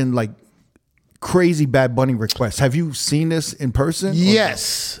 There's been like crazy Bad Bunny requests. Have you seen this in person?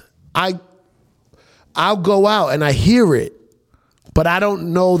 Yes. I'll go out and I hear it, but I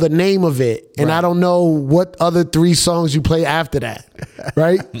don't know the name of it, and I don't know what other 3 songs you play after that,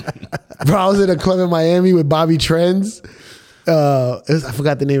 right? Bro, I was in a club in Miami with Bobby Trends. I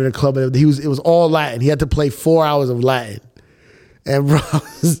forgot the name of the club. It was all Latin. He had to play 4 hours of Latin. And bro, I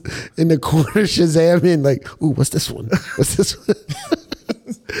was in the corner Shazamming like, ooh, what's this one? What's this one?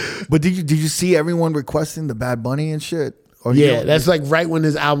 But did you see everyone requesting the Bad Bunny and shit? Or Yeah, that's like right when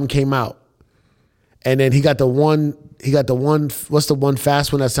his album came out. And then he got the one, what's the one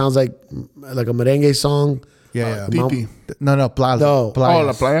fast one that sounds like a merengue song? Yeah. Titi. No, Plaza. No. Playas. Oh,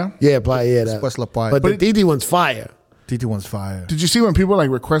 La Playa? Yeah, probably, yeah. That. West La Playa. But the Titi one's fire. Titi one's fire. Did you see when people like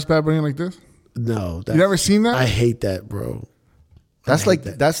request Bad Bunny like this? No. You never seen that? I hate that, bro. That's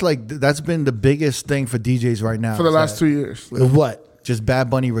been the biggest thing for DJs right now. For the last 2 years. What? Just Bad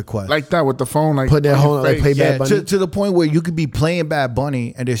Bunny requests. Like that with the phone. Like Put their on your whole, like, face. play Bad Bunny. To the point where you could be playing Bad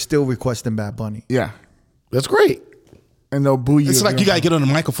Bunny and they're still requesting Bad Bunny. Yeah. That's great. And they'll boo you. It's like you gotta get on the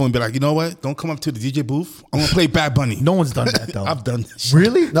microphone and be like, you know what? Don't come up to the DJ booth. I'm gonna play Bad Bunny. No one's done that though. I've done this.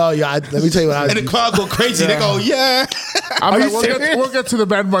 Really? No, yeah. Let me tell you what I And the crowd go crazy. They go, yeah. I'm like, we'll get to the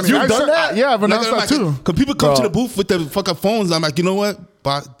Bad Bunny. You've done that? Yeah, I've announced that too. Because people come to the booth with their fucking phones. I'm like, you know what?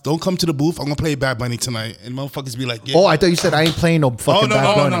 But don't come to the booth. I'm gonna play Bad Bunny tonight. And motherfuckers be like, yeah. Oh, I thought you said I ain't playing no fucking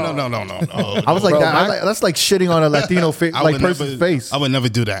Bad Bunny. No. I was like, that's like shitting on a Latino person's face. I would never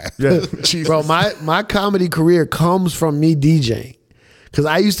do that. Yeah. Bro, my comedy career comes from me DJing. Because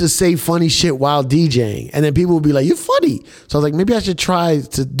I used to say funny shit while DJing. And then people would be like, you're funny. So I was like, maybe I should try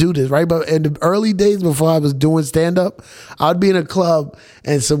to do this, right? But in the early days before I was doing stand-up, I would be in a club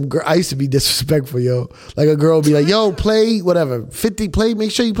and some girl, I used to be disrespectful, yo. Like a girl would be like, yo, play whatever, 50,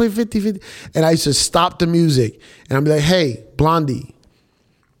 make sure you play 50. And I used to stop the music. And I'd be like, hey, Blondie,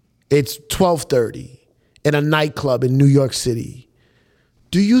 it's 12:30 in a nightclub in New York City.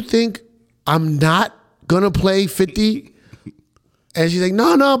 Do you think I'm not going to play 50? And she's like,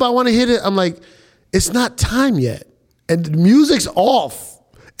 no, but I want to hit it. I'm like, it's not time yet. And the music's off.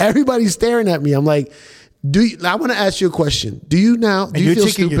 Everybody's staring at me. I'm like, I want to ask you a question. Do you feel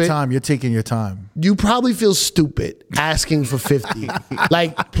stupid? You're taking your time. You probably feel stupid asking for 50.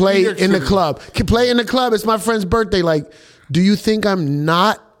 Like, play in the club. Play in the club. It's my friend's birthday. Like, do you think I'm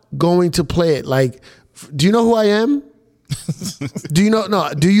not going to play it? Like, do you know who I am? Do you know?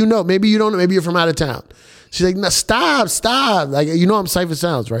 No. Do you know? Maybe you don't know. Maybe you're from out of town. She's like, no, stop. Like, you know I'm Cypher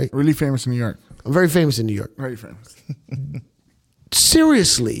Sounds, right? Really famous in New York. I'm very famous in New York. Very famous.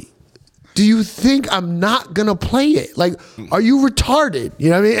 Seriously, do you think I'm not going to play it? Like, are you retarded?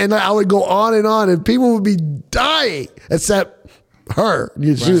 You know what I mean? And I would go on, and people would be dying, except her. She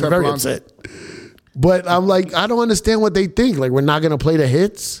was very upset. But I'm like, I don't understand what they think. Like, we're not going to play the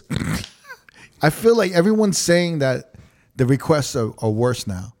hits? I feel like everyone's saying that the requests are worse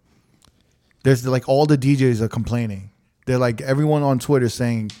now. There's like all the DJs are complaining. They're like everyone on Twitter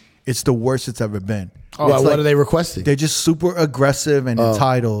saying it's the worst it's ever been. Oh, what are they requesting? They're just super aggressive and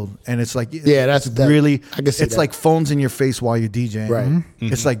entitled, and it's like that's really. I can see it's like phones in your face while you're DJing. Right.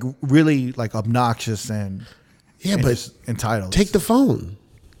 Mm-hmm. It's like really like obnoxious and but just entitled. Take the phone.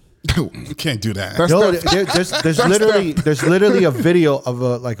 You can't do that. There's literally a video of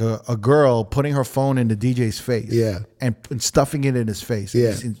a girl putting her phone in the DJ's face, and stuffing it in his face.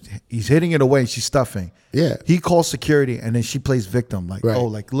 Yeah, he's hitting it away, and she's stuffing. Yeah, he calls security, and then she plays victim. Like, oh,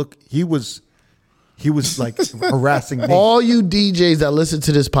 like look, he was like harassing me. All you DJs that listen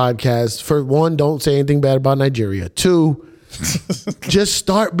to this podcast, for one, don't say anything bad about Nigeria. Two, just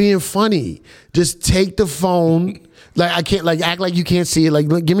start being funny. Just take the phone. Like, I can't, like, act like you can't see it. Like,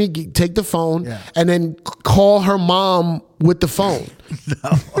 take the phone and then call her mom with the phone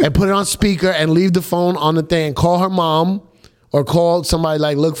and put it on speaker and leave the phone on the thing. Call her mom or call somebody,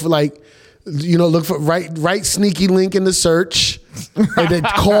 like, look for write sneaky link in the search and then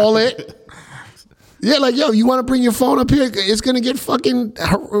call it. Yeah, like, yo, you want to bring your phone up here? It's going to get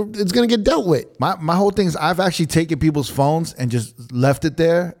it's going to get dealt with. My whole thing is I've actually taken people's phones and just left it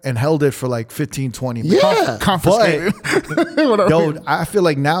there and held it for like 15, 20 minutes. Yeah. Confiscated. Dude, I feel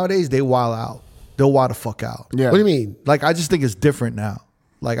like nowadays they wild out. They'll wild the fuck out. Yeah. What do you mean? Like, I just think it's different now.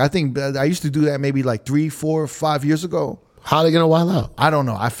 Like I think I used to do that maybe like 3, 4, 5 years ago. How are they gonna wild out? I don't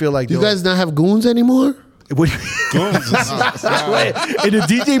know. I feel like you guys not have goons anymore. Goons? In the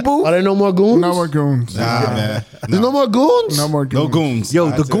DJ booth? Are there no more goons? No more goons. Man. There's no more goons? No more goons. No goons. Yo,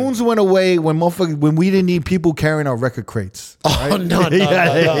 the goons went away when we didn't need people carrying our record crates. Oh, no.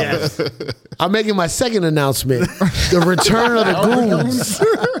 I'm making my second announcement. The return of the goons.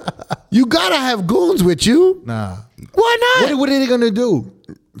 You gotta have goons with you. Nah. Why not? What are they gonna do?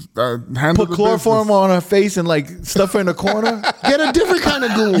 Put chloroform on her face and like stuff her in the corner? Get a different kind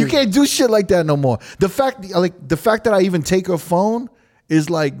of goon. You can't do shit like that no more. The fact that I even take her phone is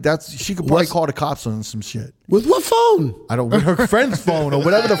like she could probably call the cops on some shit. With what phone? I don't with her friend's phone or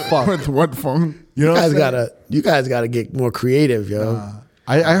whatever the fuck. With what phone? You guys gotta get more creative, yo.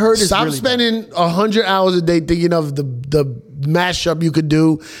 I heard it's stop really spending 100 hours a day thinking of the mashup you could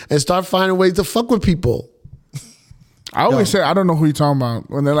do and start finding ways to fuck with people. I always say I don't know who you're talking about.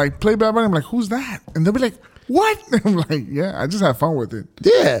 When they're like, play Bad Bunny, I'm like, who's that? And they'll be like, what? I'm like, yeah, I just have fun with it.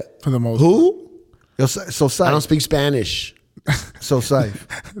 Yeah. For the most Who? Yo, so Saif, I don't speak Spanish. So Saif,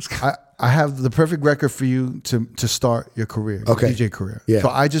 I have the perfect record for you to start your career, your DJ career. Yeah. So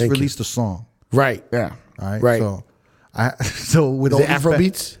I just released a song. Right. Yeah. All right. Right. So with Is all it Afro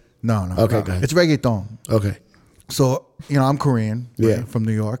beats? No. Okay, go ahead. It's reggaeton. Okay. So I'm Korean. Yeah. Right, from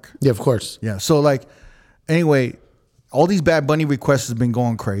New York. Yeah, of course. Yeah. So like, anyway, all these Bad Bunny requests have been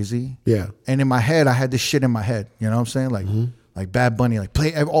going crazy. Yeah. And in my head, I had this shit in my head. You know what I'm saying? Like, like Bad Bunny, like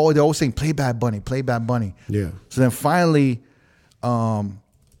play. They're always saying play Bad Bunny, play Bad Bunny. Yeah. So then finally, I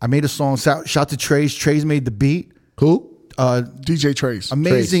made a song. Shout to Trace. Trace made the beat. Who? DJ Trace.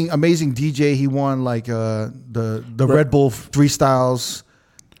 Amazing DJ. He won like the Red Bull freestyles.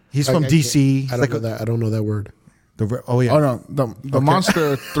 He's from DC. I don't know that word. Oh yeah. Oh no, the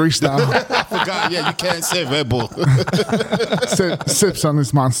Monster 3 style. I forgot. Yeah, you can't say Red Bull. Sips on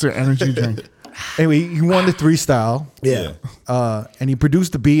this Monster energy drink. Anyway, he won the 3 style. Yeah. And he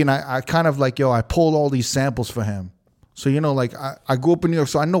produced the beat, and I kind of like, I pulled all these samples for him. So, like I grew up in New York,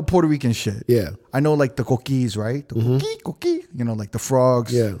 so I know Puerto Rican shit. Yeah. I know like the coquis, right? The coquis, like the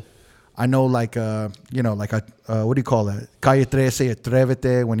frogs. Yeah. I know like, what do you call that? Calle 13,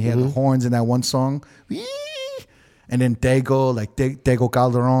 Atrévete, when he had the horns in that one song. And then Tego, like Tego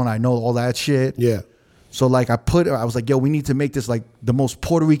Calderon, I know all that shit. Yeah. So like I was like, we need to make this like the most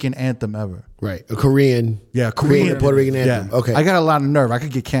Puerto Rican anthem ever. Right. A Korean. Yeah, Korean Puerto Rican anthem. Yeah. Okay. I got a lot of nerve. I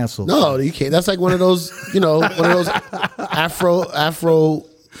could get canceled. No, you can't. That's like one of those, one of those Afro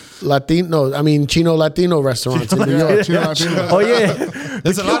Latino, Chino Latino restaurants in New York. Chino Latino. Oh yeah.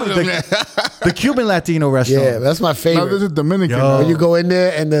 There's a lot of them there. The Cuban Latino restaurant. Yeah, that's my favorite. No, this is Dominican. When you go in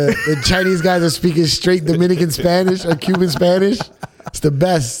there and the Chinese guys are speaking straight Dominican Spanish or Cuban Spanish, it's the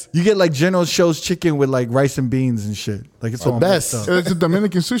best. You get like General Tso's chicken with like rice and beans and shit. Like it's all best. messed up. It's a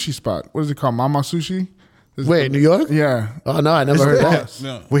Dominican sushi spot. What is it called? Mama Sushi? Wait, New York? Yeah. Oh no, I never heard that.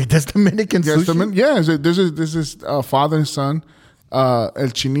 No. Wait, that's Dominican sushi? There's this father and son, El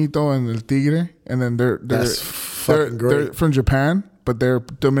Chinito and El Tigre, and then That's fucking great. They're from Japan, but they're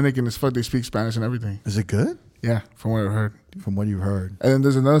Dominican as fuck. They speak Spanish and everything. Is it good? Yeah, from what I've heard. From what you've heard. And then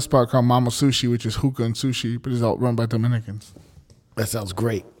there's another spot called Mama Sushi, which is hookah and sushi, but it's all run by Dominicans. That sounds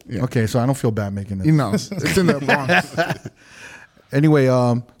great. Yeah. Okay, so I don't feel bad making this. It's in the Bronx. Anyway,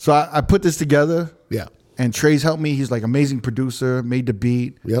 so I put this together. Yeah. And Trey's helped me. He's like amazing producer, made the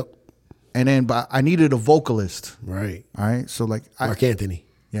beat. Yep. And then but I needed a vocalist. Right. All right. So like Mark Anthony.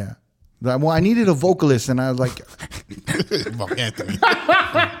 Yeah. Well, I needed a vocalist, and I was like, Mark Anthony.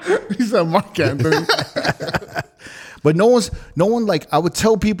 He said Mark Anthony. but no one like, I would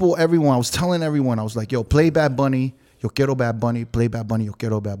tell people, I was telling everyone, I was like, yo, play Bad Bunny, yo quiero Bad Bunny, play Bad Bunny, yo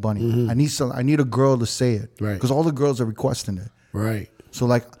quiero Bad Bunny. Mm-hmm. I need a girl to say it. Right. Because all the girls are requesting it. Right. So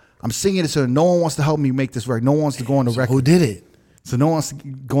like, I'm singing it, so no one wants to help me make this record. No one wants to go on the record. Who did it? So no one wants to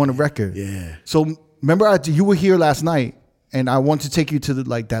go on the record. Yeah. So remember, you were here last night, and I want to take you to that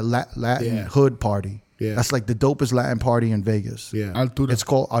Latin hood party. Yeah. That's like the dopest Latin party in Vegas. Yeah. Altura. It's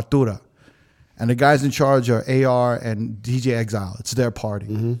called Altura. And the guys in charge are AR and DJ Exile. It's their party.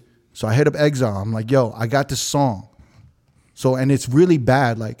 Mm-hmm. So I hit up Exile. I'm like, yo, I got this song. So, and it's really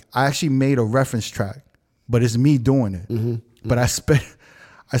bad. Like, I actually made a reference track, but it's me doing it. Mm-hmm. But I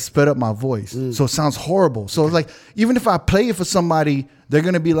sped up my voice. So it sounds horrible. So it's like, even if I play it for somebody, they're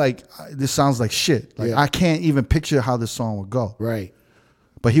going to be like, this sounds like shit. Like, I can't even picture how this song would go. Right.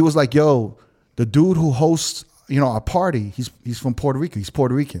 But he was like, yo, the dude who hosts, our party, he's from Puerto Rico. He's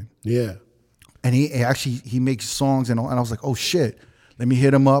Puerto Rican. Yeah. And he makes songs and I was like, oh shit, let me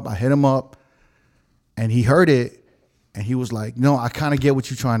hit him up. I hit him up and he heard it and he was like, no, I kind of get what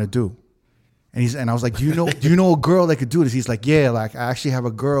you're trying to do. And I was like, do you know a girl that could do this? He's like, yeah, like I actually have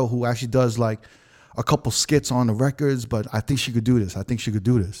a girl who actually does like a couple skits on the records, but I think she could do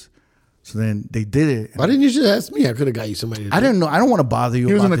this. So then they did it. Why didn't you just ask me? I could have got you somebody. I didn't know. I don't want to bother you.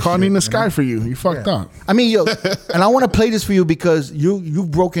 He was in the car in the sky for you. You fucked up. I mean, yo, and I want to play this for you because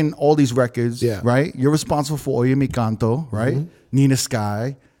you've broken all these records, right? You're responsible for Oye Mi Canto, right? Mm-hmm. Nina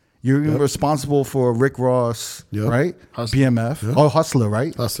Sky. You're responsible for Rick Ross, right? Hustler. BMF. Oh, Hustler,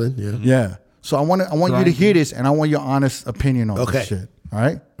 right? Hustling, yeah. Yeah. So I want you to hear this, and I want your honest opinion on this shit. All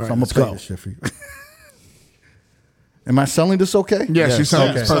right? So I'm going to play this shit for you. Am I selling this okay? Yes, you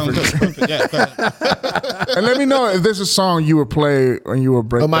sound perfect. And let me know if there's a song you would play when you were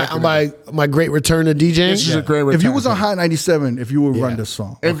breaking. My great return to DJing? This is a great return. If you was on Hot 97, if you would run this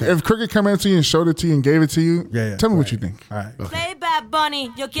song. If Crooked came into you and showed it to you and gave it to you, tell me what you think. All right. Play Bad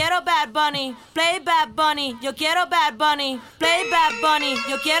Bunny, yo quiero Bad Bunny. Play Bad Bunny, yo quiero Bad Bunny. Play Bad Bunny,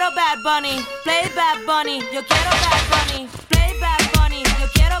 yo quiero Bad Bunny. Play Bad Bunny, yo quiero Bad Bunny. Play Bad Bunny, yo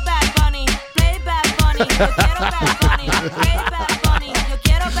quiero Bad Bunny. Play Bad Bunny, yo quiero Bad Bunny. Play Bad Bunny, yo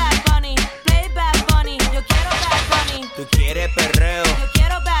quiero Bad Bunny. Play Bad Bunny, yo quiero Bad Bunny. Tú quieres perreo. Yo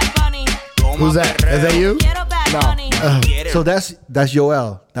quiero Bad Bunny. Who's that? Is that you? Quiero Bad Bunny. So that's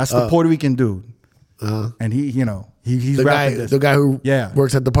Yoel. That's the Puerto Rican dude. And he's the rapping this. The guy who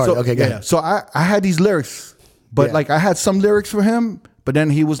works at the party. So, okay, go ahead. So I had these lyrics, but like I had some lyrics for him, but then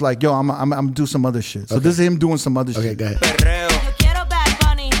he was like, yo, I'm gonna do some other shit. So this is him doing some other shit. Okay, go ahead. Perreo. Yo quiero Bad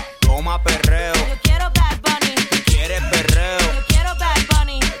Bunny. Toma perreo. Yo quiero Bad Bunny. Tú quieres perreo. Yo quiero Bad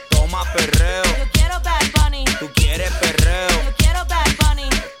Bunny. Toma perreo. Yo quiero Bad Bunny. Tú quieres perreo. Yo quiero Bad Bunny.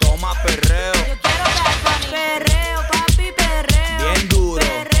 Toma perreo. Yo quiero Bad Bunny. Perreo, papi, perreo. Bien duro.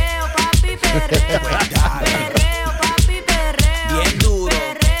 Perreo, papi, perreo. Pues dale. Perreo, papi, perreo. Bien duro.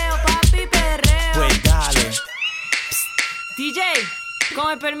 Perreo, papi, perreo. Pues dale. DJ,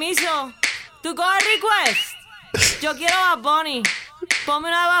 con el permiso, ¿tú coges request? Yo quiero Bad Bunny. Ponme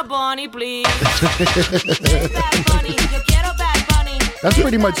una Bad Bunny, please. Bad Bunny. Yo quiero Bad Bunny. That's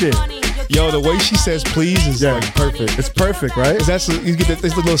pretty much it. Yo, the way she says please is like perfect. It's perfect, right? You get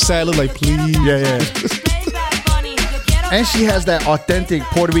this little sad look like please. Yeah. And she has that authentic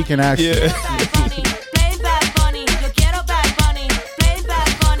Puerto Rican accent. Yeah.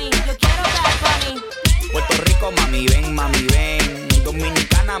 Puerto Rico, mami, ven, mami, ven.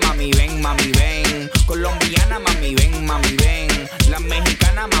 Dominicana, mami, ven, mami, ven. Colombiana, mami, ven, mami, ven. La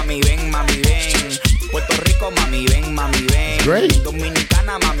mexicana, mami, ven, mami, ven. Puerto Rico, mami, ven, mami, ven. Great.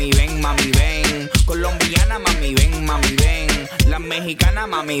 Dominicana, mami, ven, mami, ven. Colombiana, mami, ven, mami, ven. La mexicana,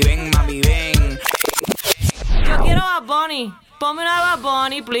 mami, ven, mami, ven. Yo quiero Bad Bunny. Ponme una Bad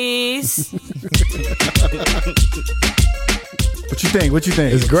Bunny, please. What you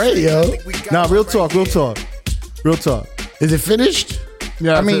think? It's great, yo. Nah, real talk. Is it finished?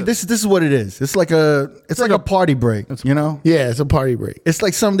 Yeah, I mean, this is what it is. It's like a party break, you know? Yeah, it's a party break. It's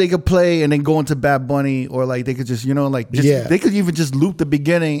like something they could play and then go into Bad Bunny, or like they could just, they could even just loop the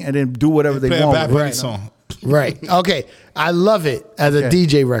beginning and then do whatever they Play a want. Bad Bunny song. Right. Okay. I love it as a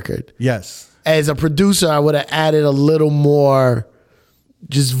DJ record. Yes. As a producer, I would have added a little more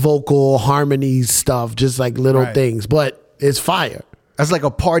just vocal harmony stuff, just like little things. But it's fire. That's like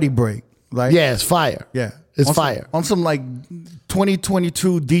a party break. Like it's fire. Yeah. It's on fire. On some like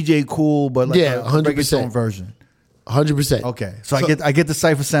 2022 DJ Cool, but like a 100% reggaeton version. 100%. Okay. So I get the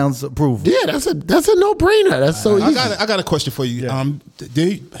Cypher Sounds approved. Yeah, that's a no-brainer. That's so easy. I got a question for you.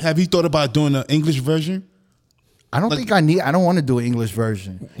 Have you thought about doing an English version? I don't think I don't want to do an English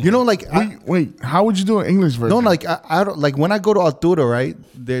version. You know, like wait, how would you do an English version? No, like I don't like when I go to Arturo, right?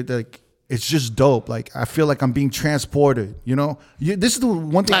 They're like, it's just dope. Like I feel like I'm being transported. You know, this is the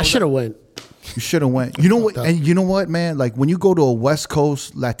one thing I should have went. You should have went. You know what? And you know what, man? Like when you go to a West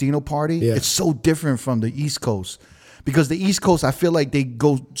Coast Latino party, it's so different from the East Coast. Because the East Coast, I feel like they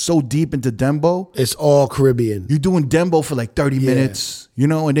go so deep into dembo. It's all Caribbean. You're doing dembo for like 30 minutes, you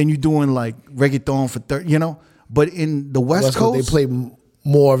know, and then you're doing like reggaeton for 30, you know. But in the West Coast, they play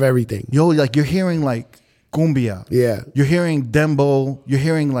more of everything. Yo, like you're hearing like cumbia. Yeah. You're hearing dembo. You're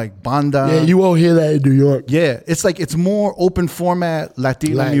hearing like banda. Yeah, you won't hear that in New York. Yeah, it's like it's more open format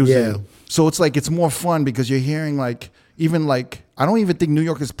Latino music. Yeah. So it's like it's more fun because you're hearing like even like I don't even think New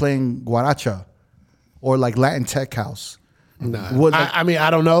York is playing guaracha or like Latin tech house. Nah. I mean, I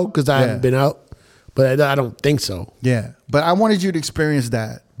don't know because I haven't been out, but I don't think so. Yeah, but I wanted you to experience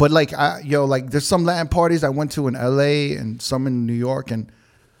that. But like, there's some Latin parties I went to in LA and some in New York, and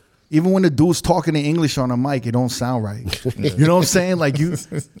even when the dude's talking in English on a mic, it don't sound right. You know what I'm saying? Like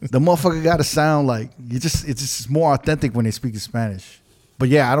the motherfucker got to sound like it's just more authentic when they speak in Spanish. But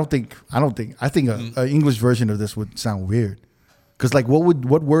yeah, I think an English version of this would sound weird. Because like,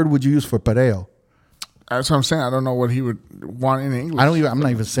 what word would you use for perreo? That's what I'm saying. I don't know what he would want in English. I'm not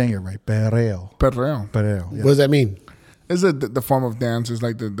even saying it right. Perreo. Perreo. Perreo. Yeah. What does that mean? Is it the form of dance? Is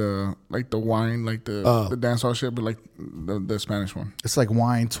like the wine, like the dance hall shit, but like the Spanish one. It's like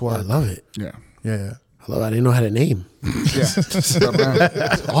wine twerk. I love it. Yeah. Yeah. I didn't know how to name. Yeah.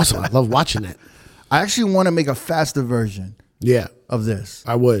 It's awesome. I love watching that. I actually want to make a faster version. Yeah, of this.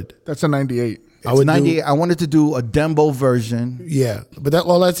 I would. That's a 98. I would 98. I wanted to do a Dembo version. Yeah, but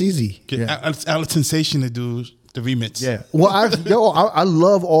that's Easy. Get Alex Sensation to do the remix. Yeah. Well, I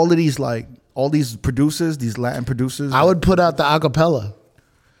love all of these all these producers, these Latin producers. I would put out the acapella.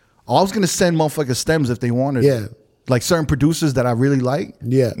 I was gonna send motherfuckers stems if they wanted. Yeah. Like certain producers that I really like.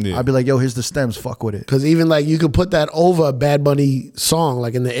 Yeah. I'd be like, yo, here's the stems. Fuck with it. Because even like you could put that over a Bad Bunny song,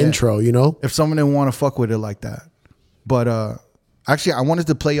 like in the intro, you know? If someone didn't want to fuck with it like that. But actually, I wanted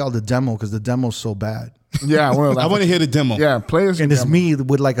to play y'all the demo because the demo's so bad. Yeah, I want to hear the demo. Yeah, play this. And it's me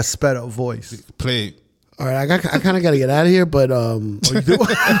with like a sped up voice. Play it. All right, I kind of got to get out of here, but Oh, you do? no, go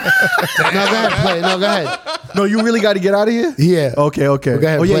ahead, play. No, go ahead. No, you really got to get out of here? Yeah. Okay. Well, go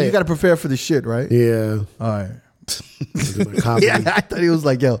ahead, Oh yeah, play you it. got to prepare for the shit, right? Yeah. All right. Comedy. Yeah, I thought he was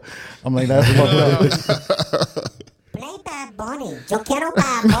like, yo. I'm like, that's what Play Bad Bunny. Yo quiero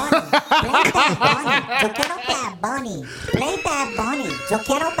Bad Bunny. Play Bad Bunny. Yo quiero Bad Bunny. Play Bad Bunny. Yo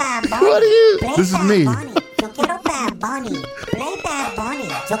quiero Bad Bunny. What are you? Play This is Bad me. Bunny. Yo quiero Bad Bunny. Play Bad Bunny.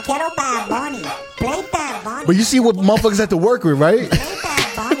 Yo quiero Bad Bunny. Play Bad Bunny. But you see what motherfuckers have to work with, right? Play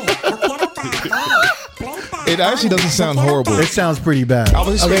Bad Bunny. Yo quiero Bad Bunny. Play Bad It actually Bunny. doesn't sound Yo quiero horrible. Bad It sounds pretty bad. I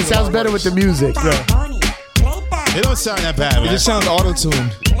was Okay, it sounds better with the music. Bad Bunny. Play Bad It don't sound that bad, It man. just sounds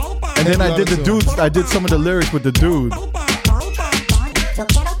auto-tuned. Play Bad And then I did the dudes. I did some of the lyrics with the dude. Play Bad Bunny. Bad Bunny. Yo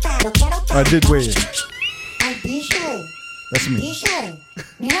quiero Bad. Yo quiero Bad I did Bunny. wait. Ay, teacher. That's me. Teacher.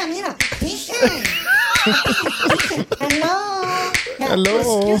 Mira, teacher. Hello.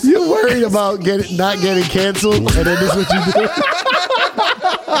 Hello. You're worried about not getting canceled, and then this is what you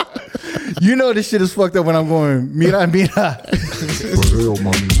do. You know this shit is fucked up when I'm going, mira. Yeah,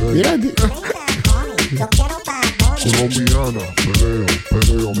 I did. Yo quiero Bad Bunny.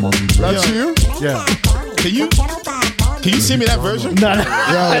 That's you? Yeah. Can you send me that version? No,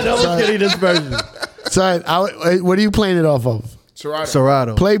 I know I'm getting this version. Son, what are you playing it off of?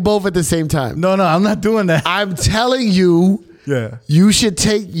 Serato. Play both at the same time. No, I'm not doing that. I'm telling you, Yeah. you should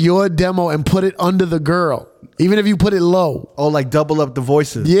take your demo and put it under the girl, even if you put it low. Oh, like double up the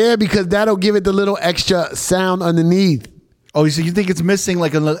voices. Yeah, because that'll give it the little extra sound underneath. Oh, so you think it's missing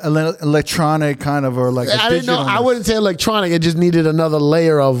like an electronic kind of or like a I didn't know. digital- I wouldn't say electronic. It just needed another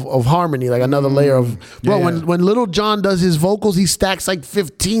layer of harmony, like another layer of. Bro, Yeah. when Little John does his vocals, he stacks like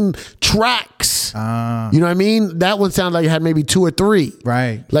 15 tracks. You know what I mean? That one sounded like it had maybe 2 or 3.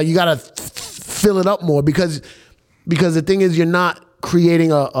 Right. Like you gotta fill it up more because the thing is, you're not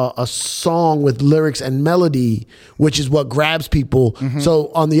creating a song with lyrics and melody, which is what grabs people.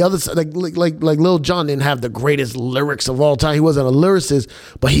 So on the other side, like Lil Jon didn't have the greatest lyrics of all time. He wasn't a lyricist,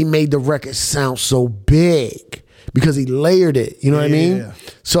 but he made the record sound so big because he layered it. You know what I mean? Yeah.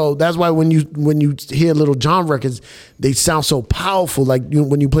 So that's why when you hear Lil Jon records, they sound so powerful. Like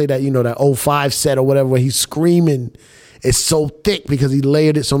when you play that, that 05 set or whatever, where he's screaming, it's so thick because he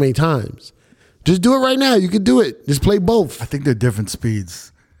layered it so many times. Just do it right now. You can do it. Just play both. I think they're different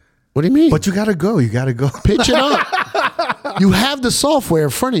speeds. What do you mean? But you gotta go. Pitch it up. You have the software in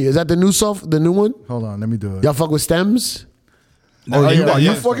front of you. Is that the new one? Hold on, let me do it. Y'all fuck with stems?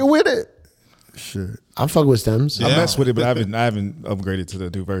 You fucking with it? Shit. I fuck with stems. I mess with it, but I haven't upgraded to the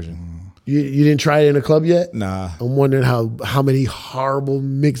new version. You didn't try it in a club yet? Nah. I'm wondering how many horrible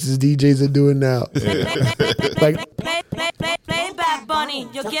mixes DJs are doing now. Like, Play Bad Bunny.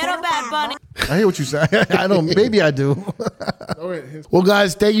 Yo quiero Bad Bunny. I hear what you say. I don't. Maybe I do. well,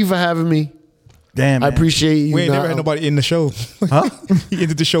 guys, thank you for having me. Damn. I Man. appreciate you. We ain't never had nobody in the show. Huh? He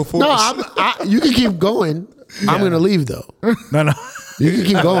ended the show for No, us. you can keep going. I'm going to leave, though. No. You can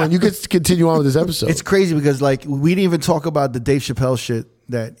keep going. You can continue on with this episode. It's crazy because like we didn't even talk about the Dave Chappelle shit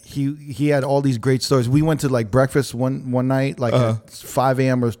that he had all these great stories. We went to like breakfast one night like at 5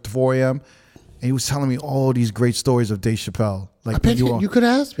 a.m. or 4 a.m. and he was telling me all these great stories of Dave Chappelle. Like you could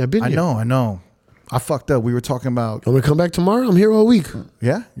have asked me. I've been here. I know. I fucked up. We were talking about I'm going to come back tomorrow. I'm here all week.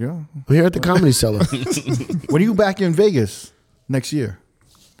 yeah. I'm here at the Comedy Cellar. When are you back in Vegas next year?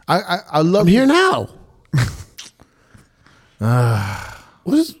 I love I'm here now.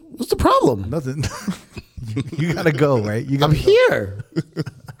 What's the problem? Nothing. You gotta go, right? You I'm gotta go. here.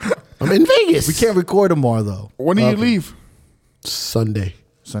 I'm in Vegas. We can't record tomorrow though. When do you leave? Sunday.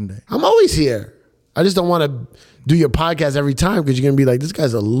 Sunday. I'm always here. I just don't want to do your podcast every time because you're going to be like, this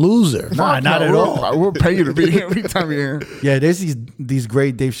guy's a loser. Nah, not at all. We'll pay you to be here every time you're here. Yeah, there's these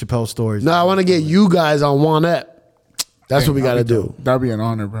great Dave Chappelle stories. No, I want to get you guys on One Ep. That's what we got to do. That'd be an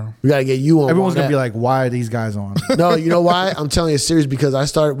honor, bro. We got to get you on. Everyone's going to be like, why are these guys on? No, you know why? I'm telling you serious because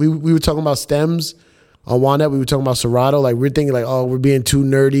we were talking about stems on One Ep. We were talking about Serato. Like, we're thinking like, oh, we're being too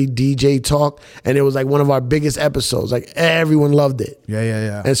nerdy, DJ talk. And it was like one of our biggest episodes. Like, everyone loved it.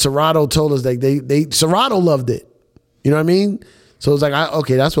 Yeah. And Serato told us like Serato loved it. You know what I mean? So it's like,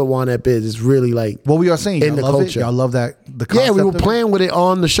 okay, that's what One Ep is. It's really like what we are saying in the culture. Y'all love that. The concept. Yeah, we were playing with it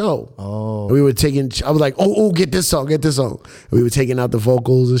on the show. Oh, and we were taking. I was like, oh, get this song. And we were taking out the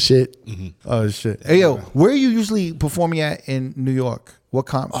vocals and shit. Mm-hmm. Oh shit. Hey yo, where are you usually performing at in New York?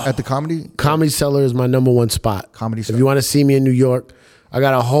 What at the comedy? Comedy Cellar is my number one spot. Comedy Cellar. If you want to see me in New York, I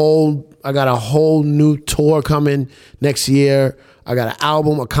got a whole new tour coming next year. I got an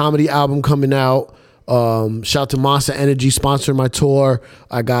album, a comedy album coming out. Shout out to Monster Energy sponsoring my tour.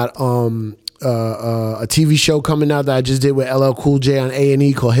 I got a TV show coming out that I just did with LL Cool J on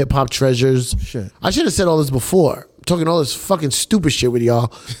A&E called Hip Hop Treasures. Shit. I should have said all this before. I'm talking all this fucking stupid shit with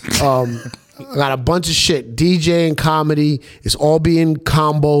y'all. I got a bunch of shit. DJ and comedy. It's all being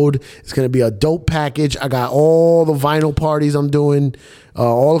comboed. It's going to be a dope package. I got all the vinyl parties I'm doing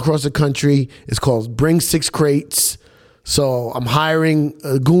all across the country. It's called Bring 6 Crates. So I'm hiring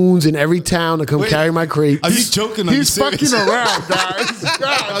goons in every town to come carry my crates. Are you joking? He's fucking around, guys.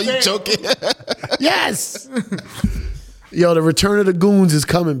 Are you joking? Yes. Yo, the Return of the Goons is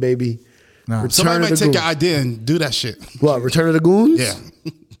coming, baby. No. Somebody might take your idea and do that shit. What, Return of the Goons? Yeah.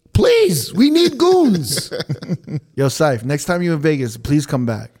 Please, we need goons. Yo, Syph, next time you're in Vegas, please come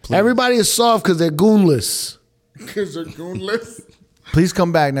back. Please. Everybody is soft because they're goonless. Because they're goonless? Please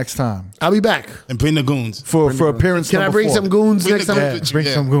come back next time. I'll be back. And bring the goons. For appearance Can I bring 4. some goons next time? Yeah, bring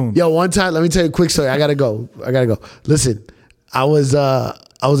some goons. Yo, one time, let me tell you a quick story. I gotta go. Listen, I was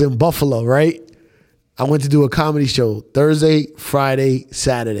in Buffalo, right? I went to do a comedy show Thursday, Friday,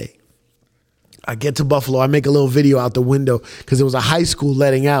 Saturday. I get to Buffalo. I make a little video out the window because it was a high school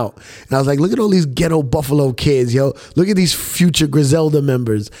letting out. And I was like, look at all these ghetto Buffalo kids, yo. Look at these future Griselda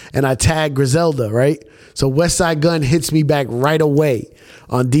members. And I tag Griselda, right? So Westside Gun hits me back right away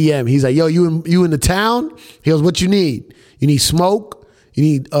on DM. He's like, yo, you in the town? He goes, what you need? You need smoke? You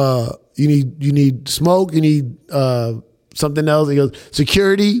need smoke? You need something else? He goes,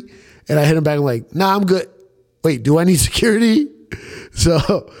 security? And I hit him back. I'm like, nah, I'm good. Wait, do I need security?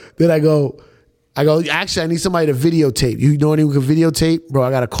 So then I go, actually, I need somebody to videotape. You know anyone who can videotape? Bro, I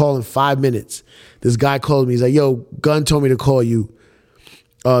got a call in 5 minutes. This guy called me. He's like, yo, Gun told me to call you.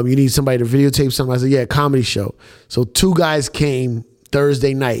 You need somebody to videotape something? I said, yeah, comedy show. So 2 guys came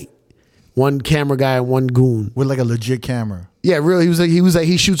Thursday night. 1 camera guy and 1 goon. With like a legit camera. Yeah, really. He was like,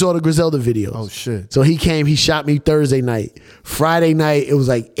 he shoots all the Griselda videos. Oh, shit. So he came, he shot me Thursday night. Friday night, it was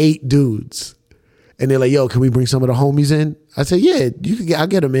like 8 dudes. And they're like, yo, can we bring some of the homies in? I said, yeah, I'll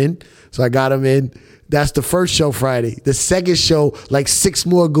get them in. So I got them in. That's the first show Friday. The second show, like 6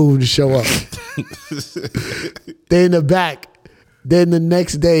 more goons show up. They're in the back. Then the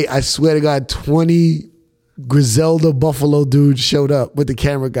next day, I swear to God, 20 Griselda Buffalo dudes showed up with the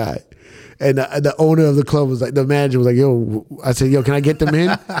camera guy. And the owner of the club was like, the manager was like, yo, I said, yo, can I get them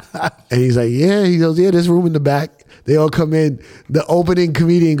in? And he's like, yeah. He goes, yeah, there's room in the back. They all come in. The opening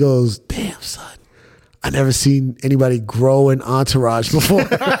comedian goes, damn, son. I never seen anybody grow an entourage before.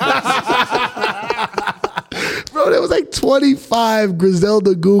 Bro, there was like 25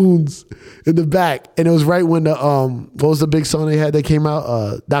 Griselda goons in the back. And it was right when the, what was the big song they had that came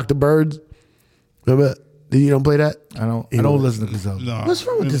out? Dr. Birds. Remember? You don't play that? I don't listen to Griselda. No. What's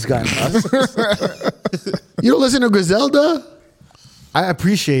wrong with this guy? You don't listen to Griselda? I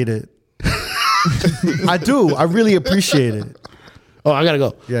appreciate it. I do. I really appreciate it. Oh, I gotta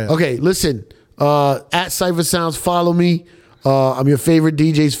go. Yeah. Okay, listen. At Cypher Sounds, follow me. I'm your favorite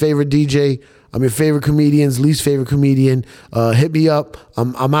DJ's favorite DJ. I'm your favorite comedian's least favorite comedian. Hit me up.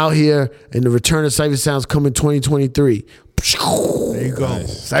 I'm out here, and the return of Cypher Sounds coming 2023. There you go.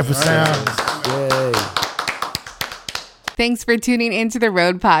 Nice. Cypher Sounds. Yay. Thanks for tuning into the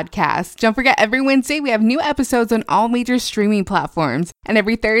Road Podcast. Don't forget, every Wednesday we have new episodes on all major streaming platforms. And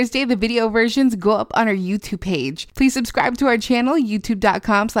every Thursday, the video versions go up on our YouTube page. Please subscribe to our channel,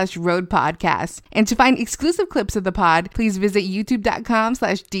 youtube.com/roadpodcast. And to find exclusive clips of the pod, please visit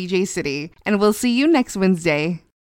youtube.com/DJCity. And we'll see you next Wednesday.